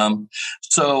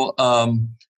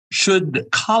 Should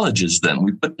colleges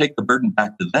then, take the burden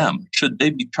back to them, should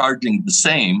they be charging the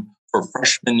same for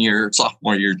freshman year,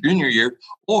 sophomore year, junior year,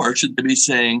 or should they be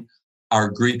saying our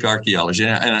Greek archaeology?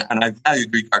 And I value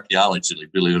Greek archaeology,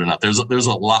 believe it or not. There's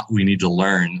a lot we need to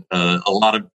learn, a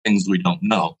lot of things we don't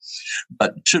know.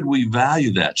 But should we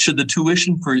value that? Should the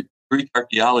tuition for Greek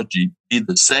archaeology be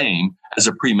the same as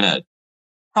a pre-med?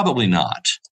 Probably not.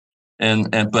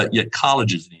 But yet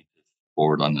colleges need to move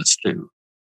forward on this too.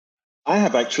 I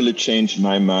have actually changed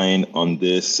my mind on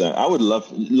this. I would look,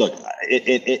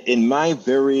 in my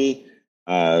very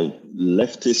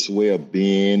leftist way of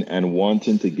being and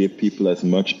wanting to give people as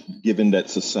much, given that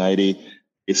society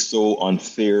is so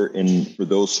unfair for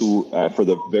those who, for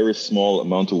the very small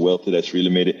amount of wealth that's really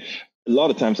made it. A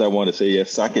lot of times I want to say, yes,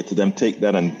 sack it to them, take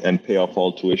that and pay off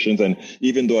all tuitions. And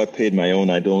even though I paid my own,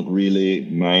 I don't really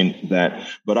mind that.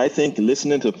 But I think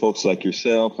listening to folks like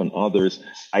yourself and others,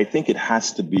 I think it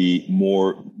has to be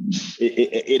more,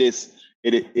 it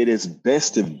is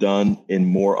best if done in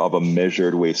more of a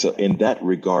measured way. So in that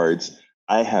regards,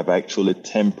 I have actually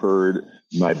tempered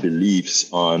my beliefs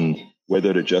on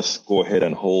whether to just go ahead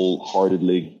and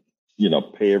wholeheartedly,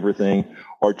 pay everything,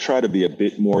 or try to be a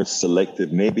bit more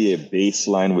selective, maybe a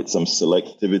baseline with some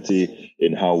selectivity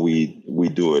in how we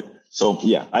do it. So,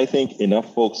 yeah, I think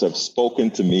enough folks have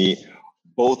spoken to me,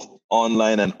 both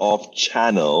online and off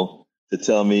channel, to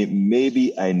tell me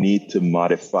maybe I need to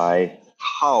modify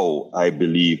how I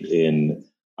believe in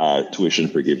tuition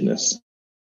forgiveness.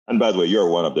 And by the way, you're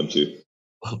one of them too.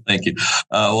 Well, thank you.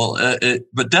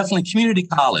 But definitely community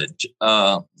college,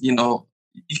 you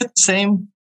get the same,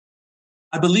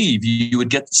 I believe you would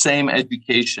get the same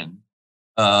education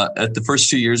at the first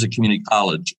 2 years of community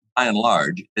college, by and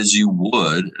large, as you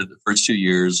would at the first 2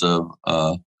 years of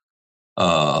an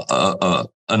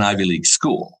Ivy League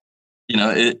school.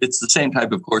 It's the same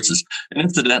type of courses. And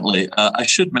incidentally, I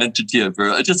should mention to you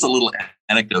for just a little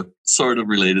anecdote, sort of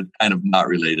related, kind of not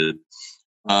related.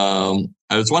 I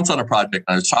was once on a project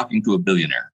and I was talking to a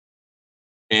billionaire,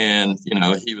 and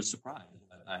he was surprised.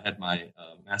 I had my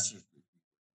master's degree.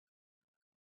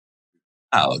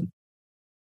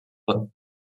 But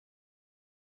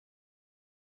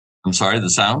I'm sorry, the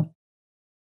sound?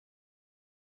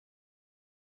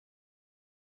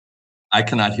 I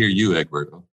cannot hear you,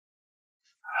 Egberto.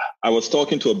 I was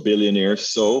talking to a billionaire,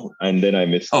 and then I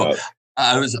missed out.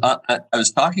 I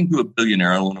was talking to a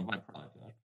billionaire on one of my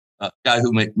projects, a guy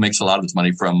who makes a lot of his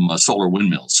money from solar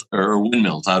windmills or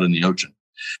windmills out in the ocean.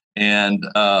 And,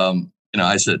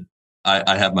 I said,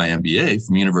 I have my MBA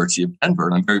from University of Denver,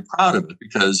 and I'm very proud of it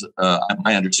because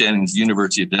my understanding is the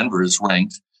University of Denver is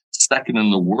ranked second in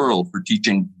the world for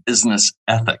teaching business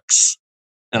ethics.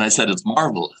 And I said, it's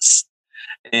marvelous.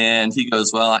 And he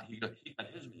goes, well, he got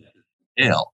his from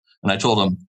Yale. And I told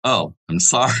him, oh, I'm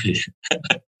sorry.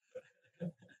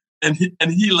 and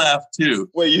he laughed too.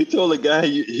 Wait, you told the guy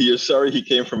you're sorry he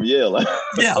came from Yale?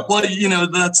 Yeah, well,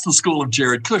 that's the school of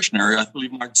Jared Kushner. I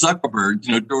believe Mark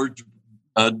Zuckerberg, George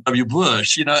W.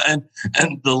 Bush, and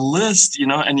the list,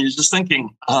 and you're just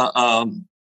thinking,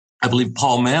 I believe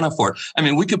Paul Manafort. I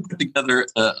mean, we could put together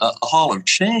a hall of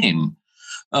shame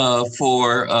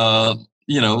for,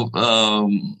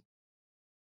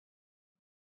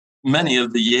 many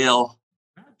of the Yale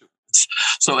graduates.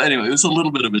 So anyway, it was a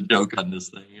little bit of a joke on this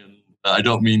thing, and I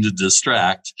don't mean to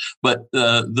distract, but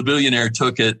the billionaire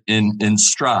took it in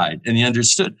stride, and he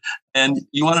understood. And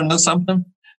you want to know something?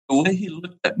 the way he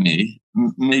looked at me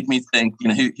made me think,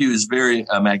 he was very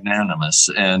magnanimous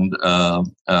and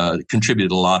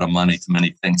contributed a lot of money to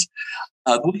many things.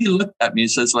 The way he looked at me, he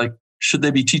says, like, should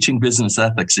they be teaching business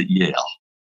ethics at Yale?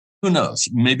 Who knows?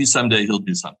 Maybe someday he'll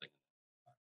do something.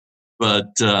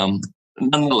 But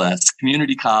nonetheless,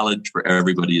 community college for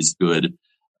everybody is good.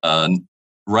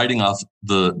 Writing off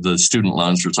the student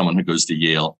loans for someone who goes to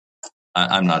Yale,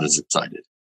 I'm not as excited.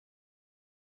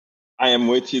 I am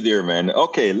with you there, man.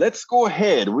 Okay, let's go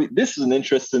ahead. This is an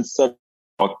interesting subject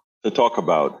to talk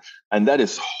about, and that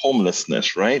is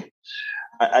homelessness, right?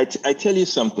 I tell you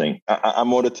something.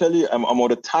 I'm going to tell you. I'm going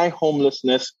to tie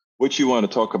homelessness, which you want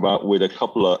to talk about, with a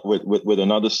couple of with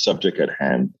another subject at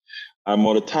hand. I'm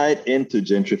going to tie it into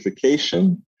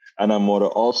gentrification, and I'm going to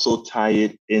also tie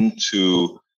it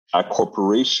into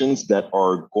corporations that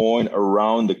are going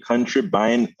around the country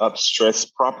buying up stress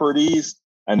properties.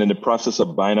 And in the process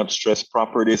of buying up stress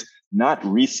properties, not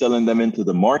reselling them into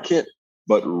the market,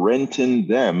 but renting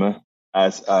them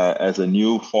as a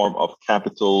new form of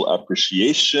capital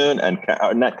appreciation, and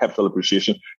not capital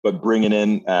appreciation, but bringing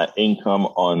in income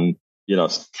on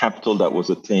capital that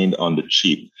was attained on the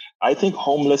cheap. I think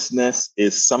homelessness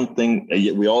is something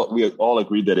we all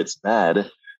agree that it's bad,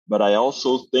 but I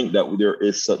also think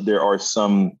that there are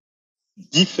some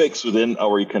defects within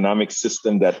our economic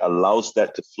system that allows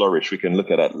that to flourish. We can look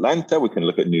at Atlanta, we can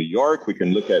look at New York, we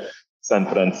can look at San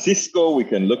Francisco, we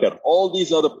can look at all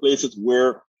these other places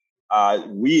where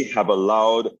we have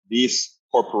allowed these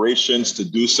corporations to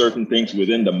do certain things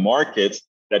within the markets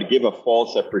that give a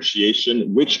false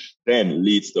appreciation, which then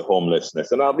leads to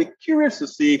homelessness. And I'll be curious to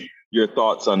see your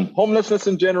thoughts on homelessness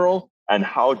in general and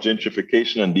how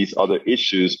gentrification and these other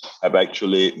issues have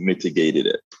actually mitigated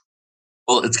it.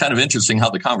 Well, it's kind of interesting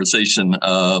how the conversation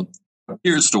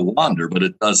appears to wander, but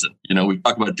it doesn't. We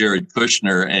talk about Jared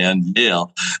Kushner and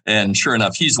Yale, and sure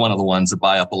enough, he's one of the ones that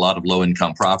buy up a lot of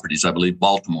low-income properties. I believe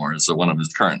Baltimore is one of his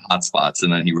current hotspots,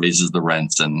 and then he raises the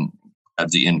rents and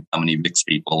has the income and evicts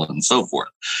people and so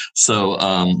forth. So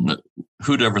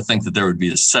who'd ever think that there would be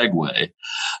a segue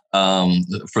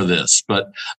for this?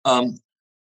 But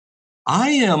I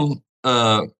am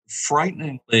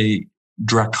frighteningly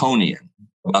draconian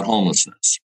about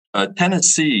homelessness.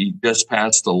 Tennessee just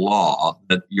passed a law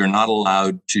that you're not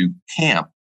allowed to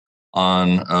camp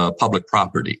on public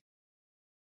property.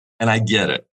 And I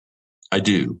get it. I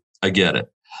do. I get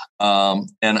it. And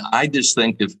I just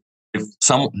think if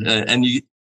someone, and you,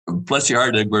 bless your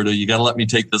heart, Egberto, you got to let me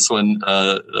take this one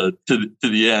to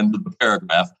the end of the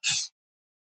paragraph.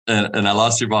 And I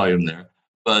lost your volume there.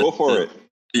 But go for it.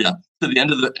 Yeah, to the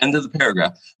end of the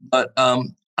paragraph. But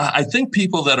I think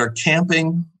people that are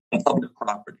camping on public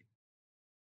property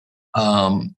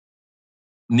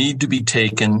need to be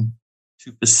taken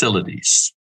to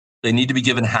facilities. They need to be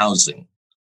given housing,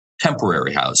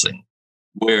 temporary housing,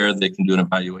 where they can do an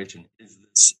evaluation. Is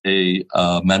this a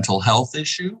mental health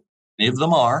issue? Many of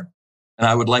them are. And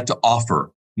I would like to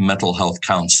offer mental health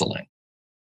counseling.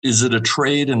 Is it a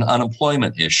trade and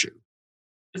unemployment issue?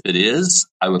 If it is,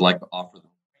 I would like to offer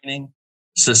them training,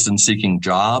 assistance seeking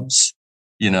jobs.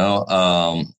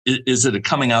 Is it a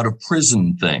coming out of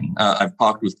prison thing? I've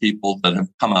talked with people that have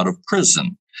come out of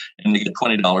prison and they get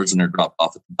 $20 and they're dropped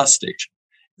off at the bus station.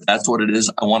 If that's what it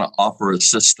is, I want to offer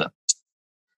assistance.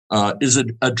 Is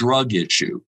it a drug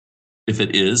issue? If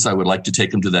it is, I would like to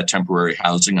take them to that temporary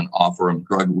housing and offer them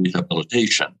drug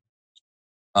rehabilitation.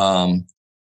 There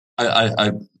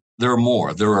are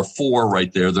more. There are 4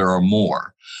 right there. There are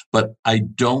more. But I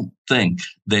don't think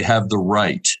they have the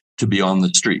right to be on the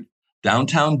street.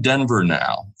 Downtown Denver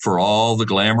now, for all the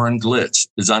glamour and glitz,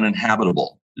 is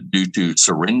uninhabitable due to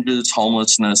syringes,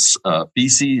 homelessness,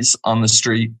 feces on the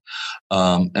street.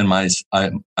 And I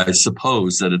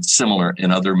suppose that it's similar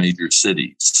in other major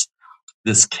cities.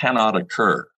 This cannot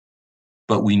occur,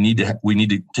 but we need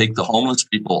to take the homeless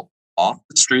people off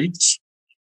the streets,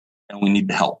 and we need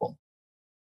to help them.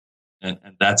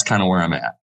 And that's kind of where I'm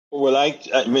at. Well,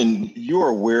 I mean, you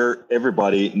are where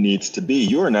everybody needs to be.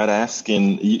 You are not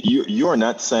asking, you are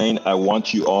not saying, I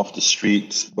want you off the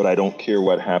streets, but I don't care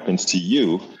what happens to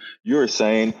you. You're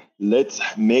saying, let's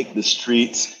make the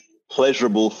streets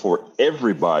pleasurable for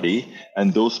everybody.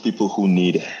 And those people who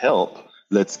need help,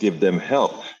 let's give them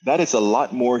help. That is a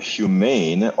lot more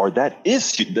humane, or that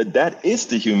is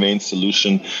the humane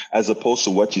solution, as opposed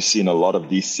to what you see in a lot of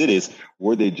these cities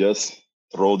where they just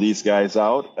throw these guys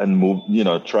out and move,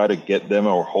 try to get them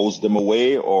or hose them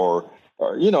away or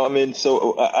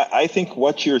so I think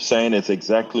what you're saying is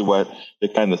exactly what the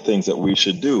kind of things that we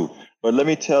should do. But let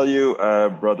me tell you,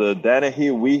 Brother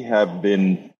Danahy,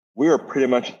 we are pretty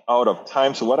much out of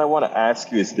time. So what I want to ask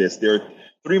you is this. There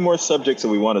three more subjects that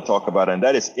we want to talk about, and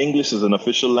that is English as an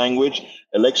official language,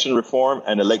 election reform,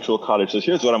 and electoral college. So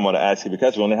here's what I'm going to ask you,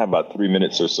 because we only have about 3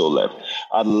 minutes or so left.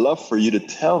 I'd love for you to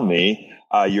tell me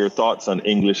your thoughts on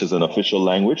English as an official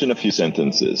language in a few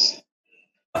sentences.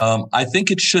 I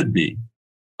think it should be.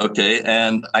 Okay.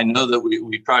 And I know that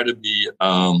we try to be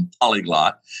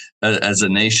polyglot as a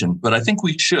nation, but I think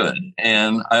we should.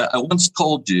 And I once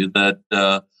told you that,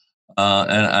 and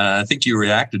I think you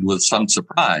reacted with some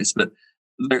surprise, but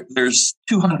there's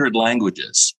 200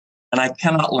 languages and I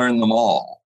cannot learn them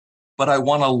all, but I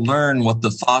want to learn what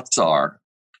the thoughts are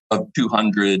of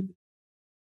 200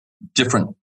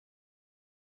 different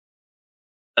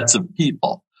sets of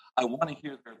people. I want to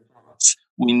hear their thoughts.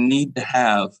 We need to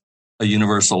have a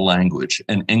universal language,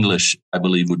 and English, I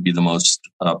believe, would be the most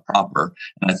proper.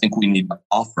 And I think we need to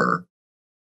offer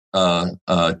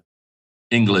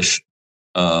English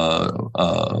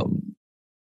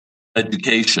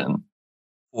education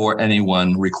for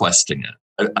anyone requesting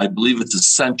it. I believe it's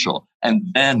essential.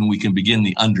 And then we can begin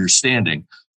the understanding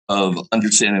the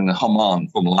Hmong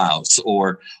from Laos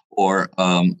or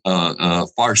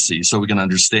Farsi, so we can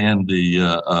understand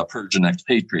the Persian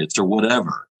expatriates or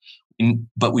whatever.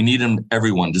 But we need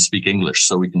everyone to speak English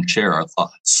so we can share our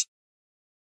thoughts.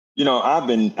 You know, I've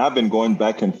been going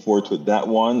back and forth with that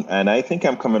one, and I think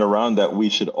I'm coming around that we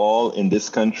should all in this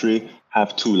country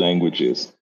have two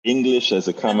languages. English as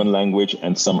a common language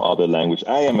and some other language.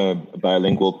 I am a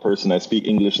bilingual person. I speak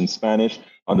English and Spanish,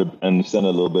 understand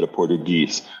a little bit of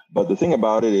Portuguese. But the thing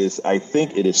about it is, I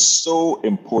think it is so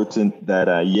important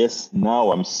that, yes,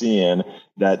 now I'm seeing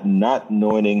that not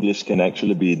knowing English can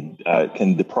actually be,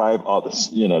 can deprive others,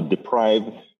 deprive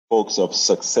folks of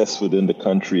success within the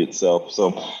country itself.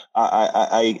 So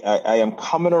I am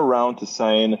coming around to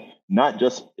saying not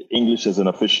just English as an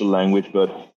official language, but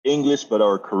English, but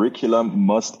our curriculum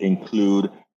must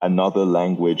include another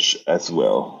language as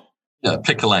well. Yeah,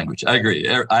 pick a language. I agree.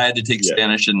 I had to take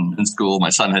Spanish in school.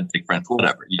 My son had to take French,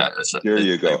 whatever. Yeah, so there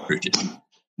you go.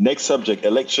 Next subject,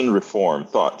 election reform.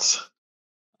 Thoughts?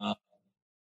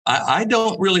 I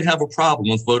don't really have a problem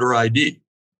with voter ID.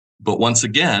 But once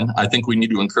again, I think we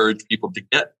need to encourage people to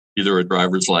get either a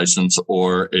driver's license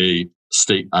or a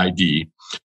state ID.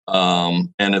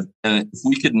 And if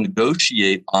we could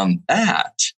negotiate on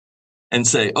that and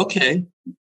say, okay,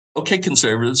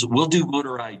 conservatives, we'll do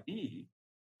voter ID,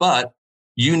 but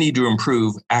you need to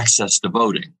improve access to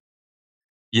voting.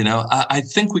 I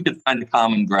think we could find a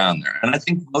common ground there. And I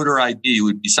think voter ID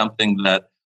would be something that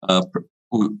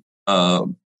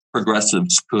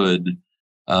progressives could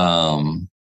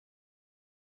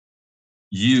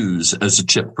use as a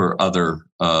chip for other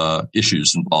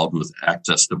issues involved with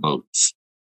access to votes.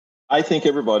 I think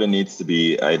everybody needs to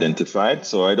be identified.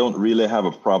 So I don't really have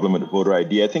a problem with voter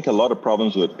ID. I think a lot of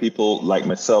problems with people like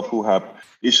myself who have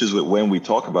issues with when we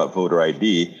talk about voter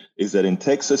ID is that in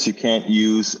Texas, you can't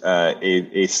use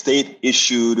a state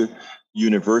issued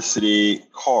university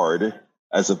card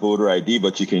as a voter ID,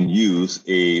 but you can use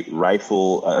a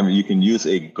rifle. You can use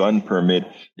a gun permit.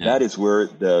 Yeah. That is where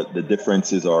the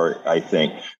differences are, I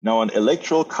think. Now, on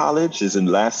electoral college is in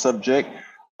last subject.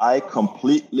 I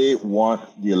completely want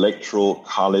the electoral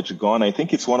college gone. I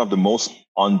think it's one of the most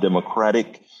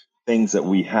undemocratic things that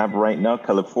we have right now.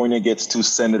 California gets 2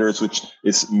 senators, which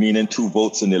is meaning 2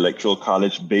 votes in the electoral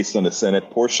college based on the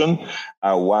Senate portion,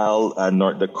 while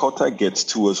North Dakota gets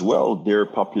 2 as well. Their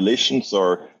populations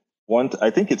are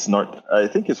I think it's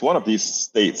one of these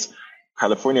states.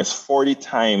 California has 40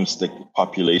 times the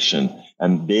population,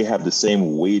 and they have the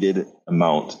same weighted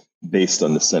amount based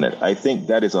on the Senate. I think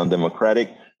that is undemocratic,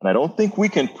 and I don't think we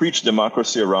can preach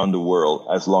democracy around the world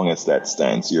as long as that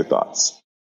stands. Your thoughts?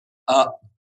 I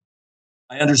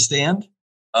understand.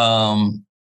 The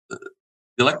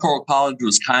Electoral College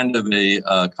was kind of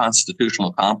a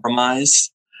constitutional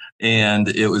compromise. And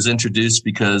it was introduced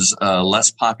because less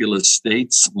populous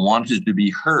states wanted to be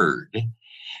heard.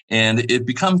 And it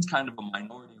becomes kind of a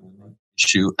minority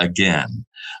issue again.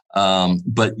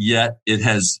 But yet it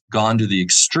has gone to the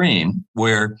extreme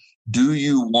where do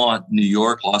you want New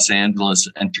York, Los Angeles,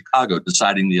 and Chicago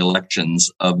deciding the elections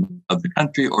of the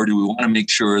country? Or do we want to make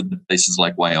sure that places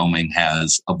like Wyoming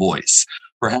has a voice?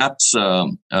 Perhaps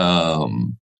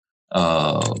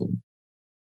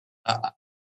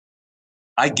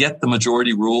I get the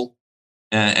majority rule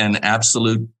and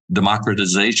absolute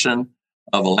democratization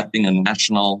of electing a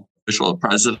national official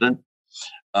president.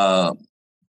 But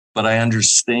I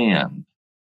understand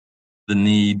the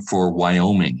need for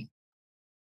Wyoming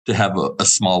to have a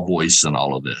small voice in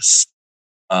all of this.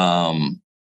 I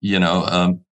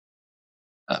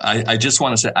just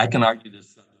want to say I can argue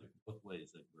this both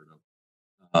ways, Edwardo.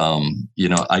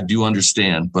 I do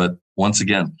understand, but once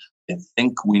again, I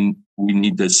think we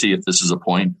need to see if this is a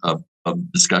point of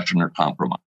discussion or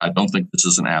compromise. I don't think this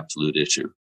is an absolute issue.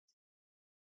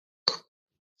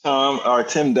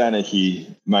 Tim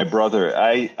Danahy, my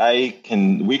brother,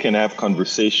 we can have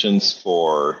conversations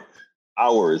for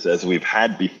hours as we've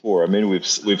had before. I mean, we've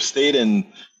stayed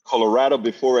in Colorado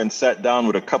before and sat down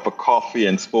with a cup of coffee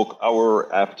and spoke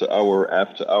hour after hour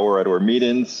after hour at our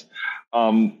meetings.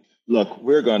 Look,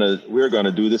 we're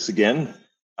gonna do this again,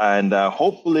 and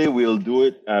hopefully we'll do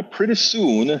it pretty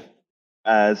soon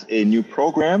as a new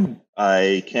program.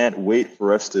 I can't wait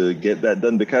for us to get that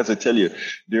done because I tell you,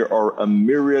 there are a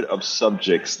myriad of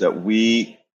subjects that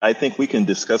I think we can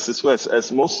discuss this with,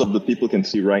 as most of the people can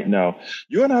see right now.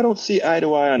 You and I don't see eye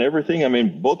to eye on everything. I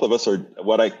mean, both of us are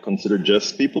what I consider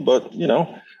just people, but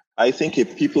I think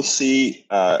if people see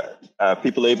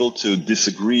people able to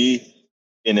disagree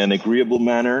in an agreeable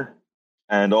manner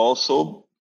and also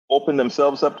open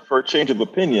themselves up for a change of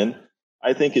opinion,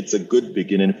 I think it's a good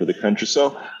beginning for the country.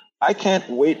 So I can't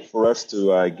wait for us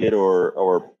to get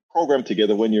our program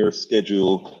together when your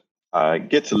schedule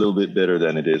gets a little bit better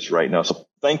than it is right now. So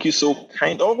thank you so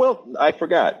kind. Oh, well, I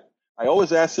forgot. I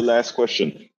always ask the last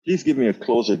question. Please give me a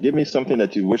closer. Give me something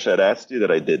that you wish I'd asked you that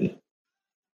I didn't.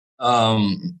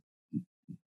 I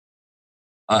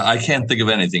can't think of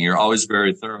anything. You're always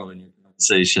very thorough in your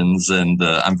conversations, and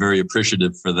I'm very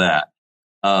appreciative for that.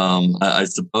 I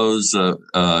suppose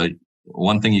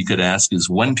one thing you could ask is,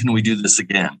 when can we do this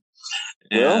again?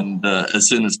 And as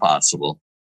soon as possible.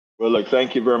 Well, look,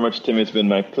 thank you very much, Tim. It's been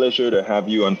my pleasure to have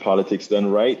you on Politics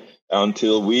Done Right.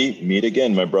 Until we meet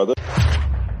again, my brother.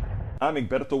 I'm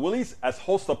Egberto Willies, as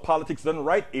host of Politics Done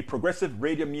Right, a progressive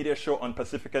radio media show on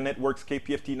Pacifica Network's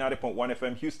KPFT 90.1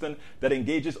 FM Houston that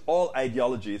engages all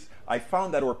ideologies. I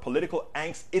found that our political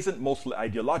angst isn't mostly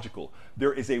ideological.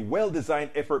 There is a well-designed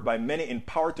effort by many in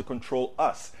power to control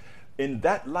us. In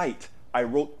that light, I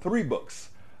wrote 3 books.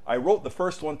 I wrote the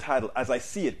first one titled, As I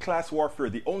See It, Class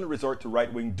Warfare, the Only Resort to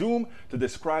Right-Wing Doom, to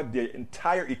describe the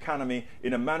entire economy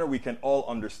in a manner we can all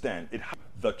understand.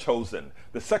 The Chosen.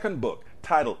 The second book,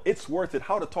 titled, It's Worth It,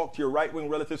 How to Talk to Your Right-Wing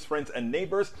Relatives, Friends, and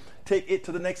Neighbors, take it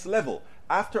to the next level.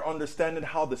 After understanding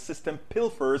how the system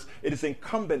pilfers, it is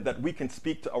incumbent that we can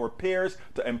speak to our peers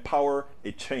to empower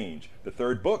a change. The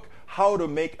third book, How to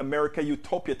Make America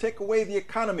Utopia, Take Away the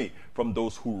Economy from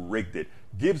Those Who Rigged It,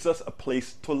 gives us a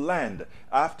place to land.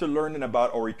 After learning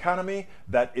about our economy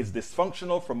that is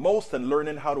dysfunctional for most and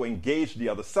learning how to engage the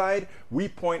other side, we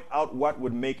point out what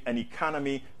would make an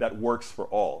economy that works for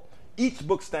all. Each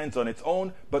book stands on its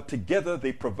own, but together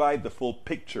they provide the full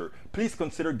picture. Please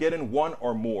consider getting one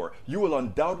or more. You will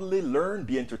undoubtedly learn,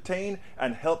 be entertained,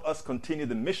 and help us continue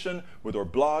the mission with our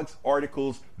blogs,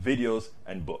 articles, videos,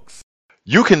 and books.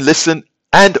 You can listen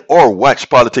and or watch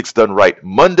Politics Done Right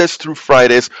Mondays through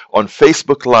Fridays on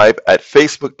Facebook Live at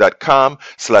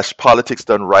facebook.com/Politics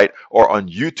Done Right or on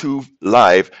YouTube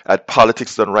Live at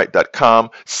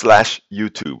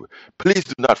politicsdoneright.com/YouTube. Please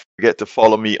do not forget to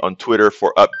follow me on Twitter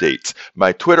for updates.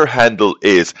 My Twitter handle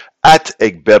is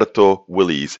 @Egberto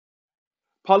Willies.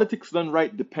 Politics Done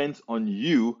Right depends on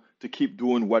you to keep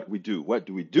doing what we do. What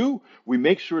do? We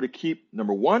make sure to keep,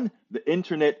 number one, the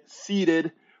internet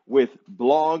seeded with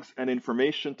blogs and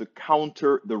information to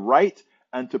counter the right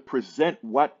and to present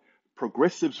what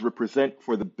progressives represent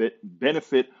for the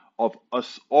benefit of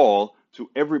us all to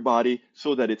everybody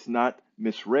so that it's not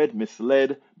misread,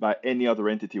 misled by any other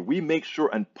entity. We make sure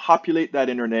and populate that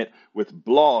internet with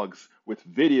blogs, with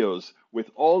videos, with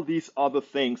all these other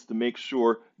things to make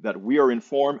sure that we are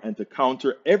informed and to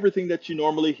counter everything that you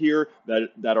normally hear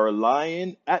that are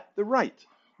lying at the right.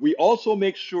 We also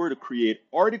make sure to create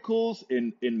articles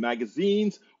in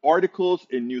magazines, articles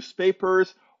in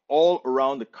newspapers all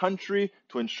around the country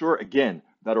to ensure, again,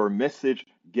 that our message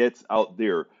gets out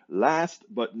there. Last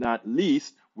but not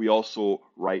least, we also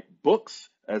write books.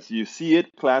 As you see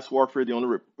it, Class Warfare, the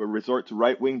Only Resort to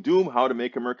Right-Wing Doom, How to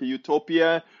Make America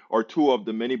Utopia, are 2 of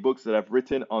the many books that I've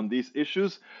written on these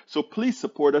issues. So please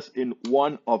support us in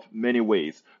one of many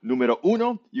ways. Numero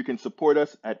uno, you can support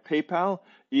us at PayPal,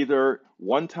 either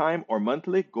one time or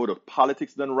monthly. Go to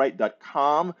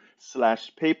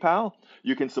politicsdoneright.com/PayPal.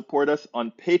 You can support us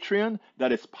on Patreon.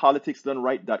 That is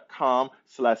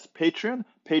politicsdoneright.com/Patreon.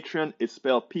 Patreon is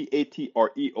spelled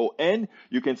Patreon.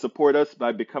 You can support us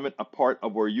by becoming a part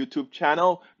of our YouTube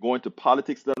channel, going to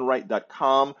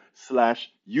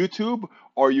politicsdoneright.com/YouTube,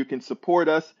 or you can support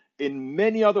us in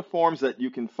many other forms that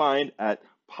you can find at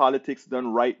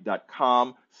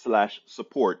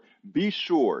politicsdoneright.com/support. Be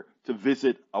sure to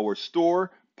visit our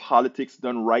store,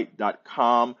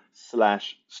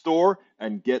 politicsdoneright.com/store,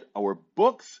 and get our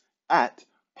books at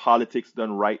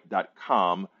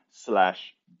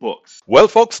politicsdoneright.com/books. Well,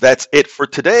 folks, that's it for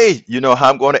today. You know how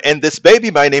I'm going to end this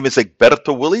baby. My name is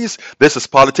Egberto Willies. This is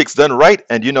Politics Done Right,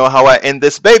 and you know how I end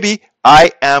this baby.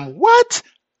 I am what?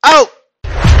 Out!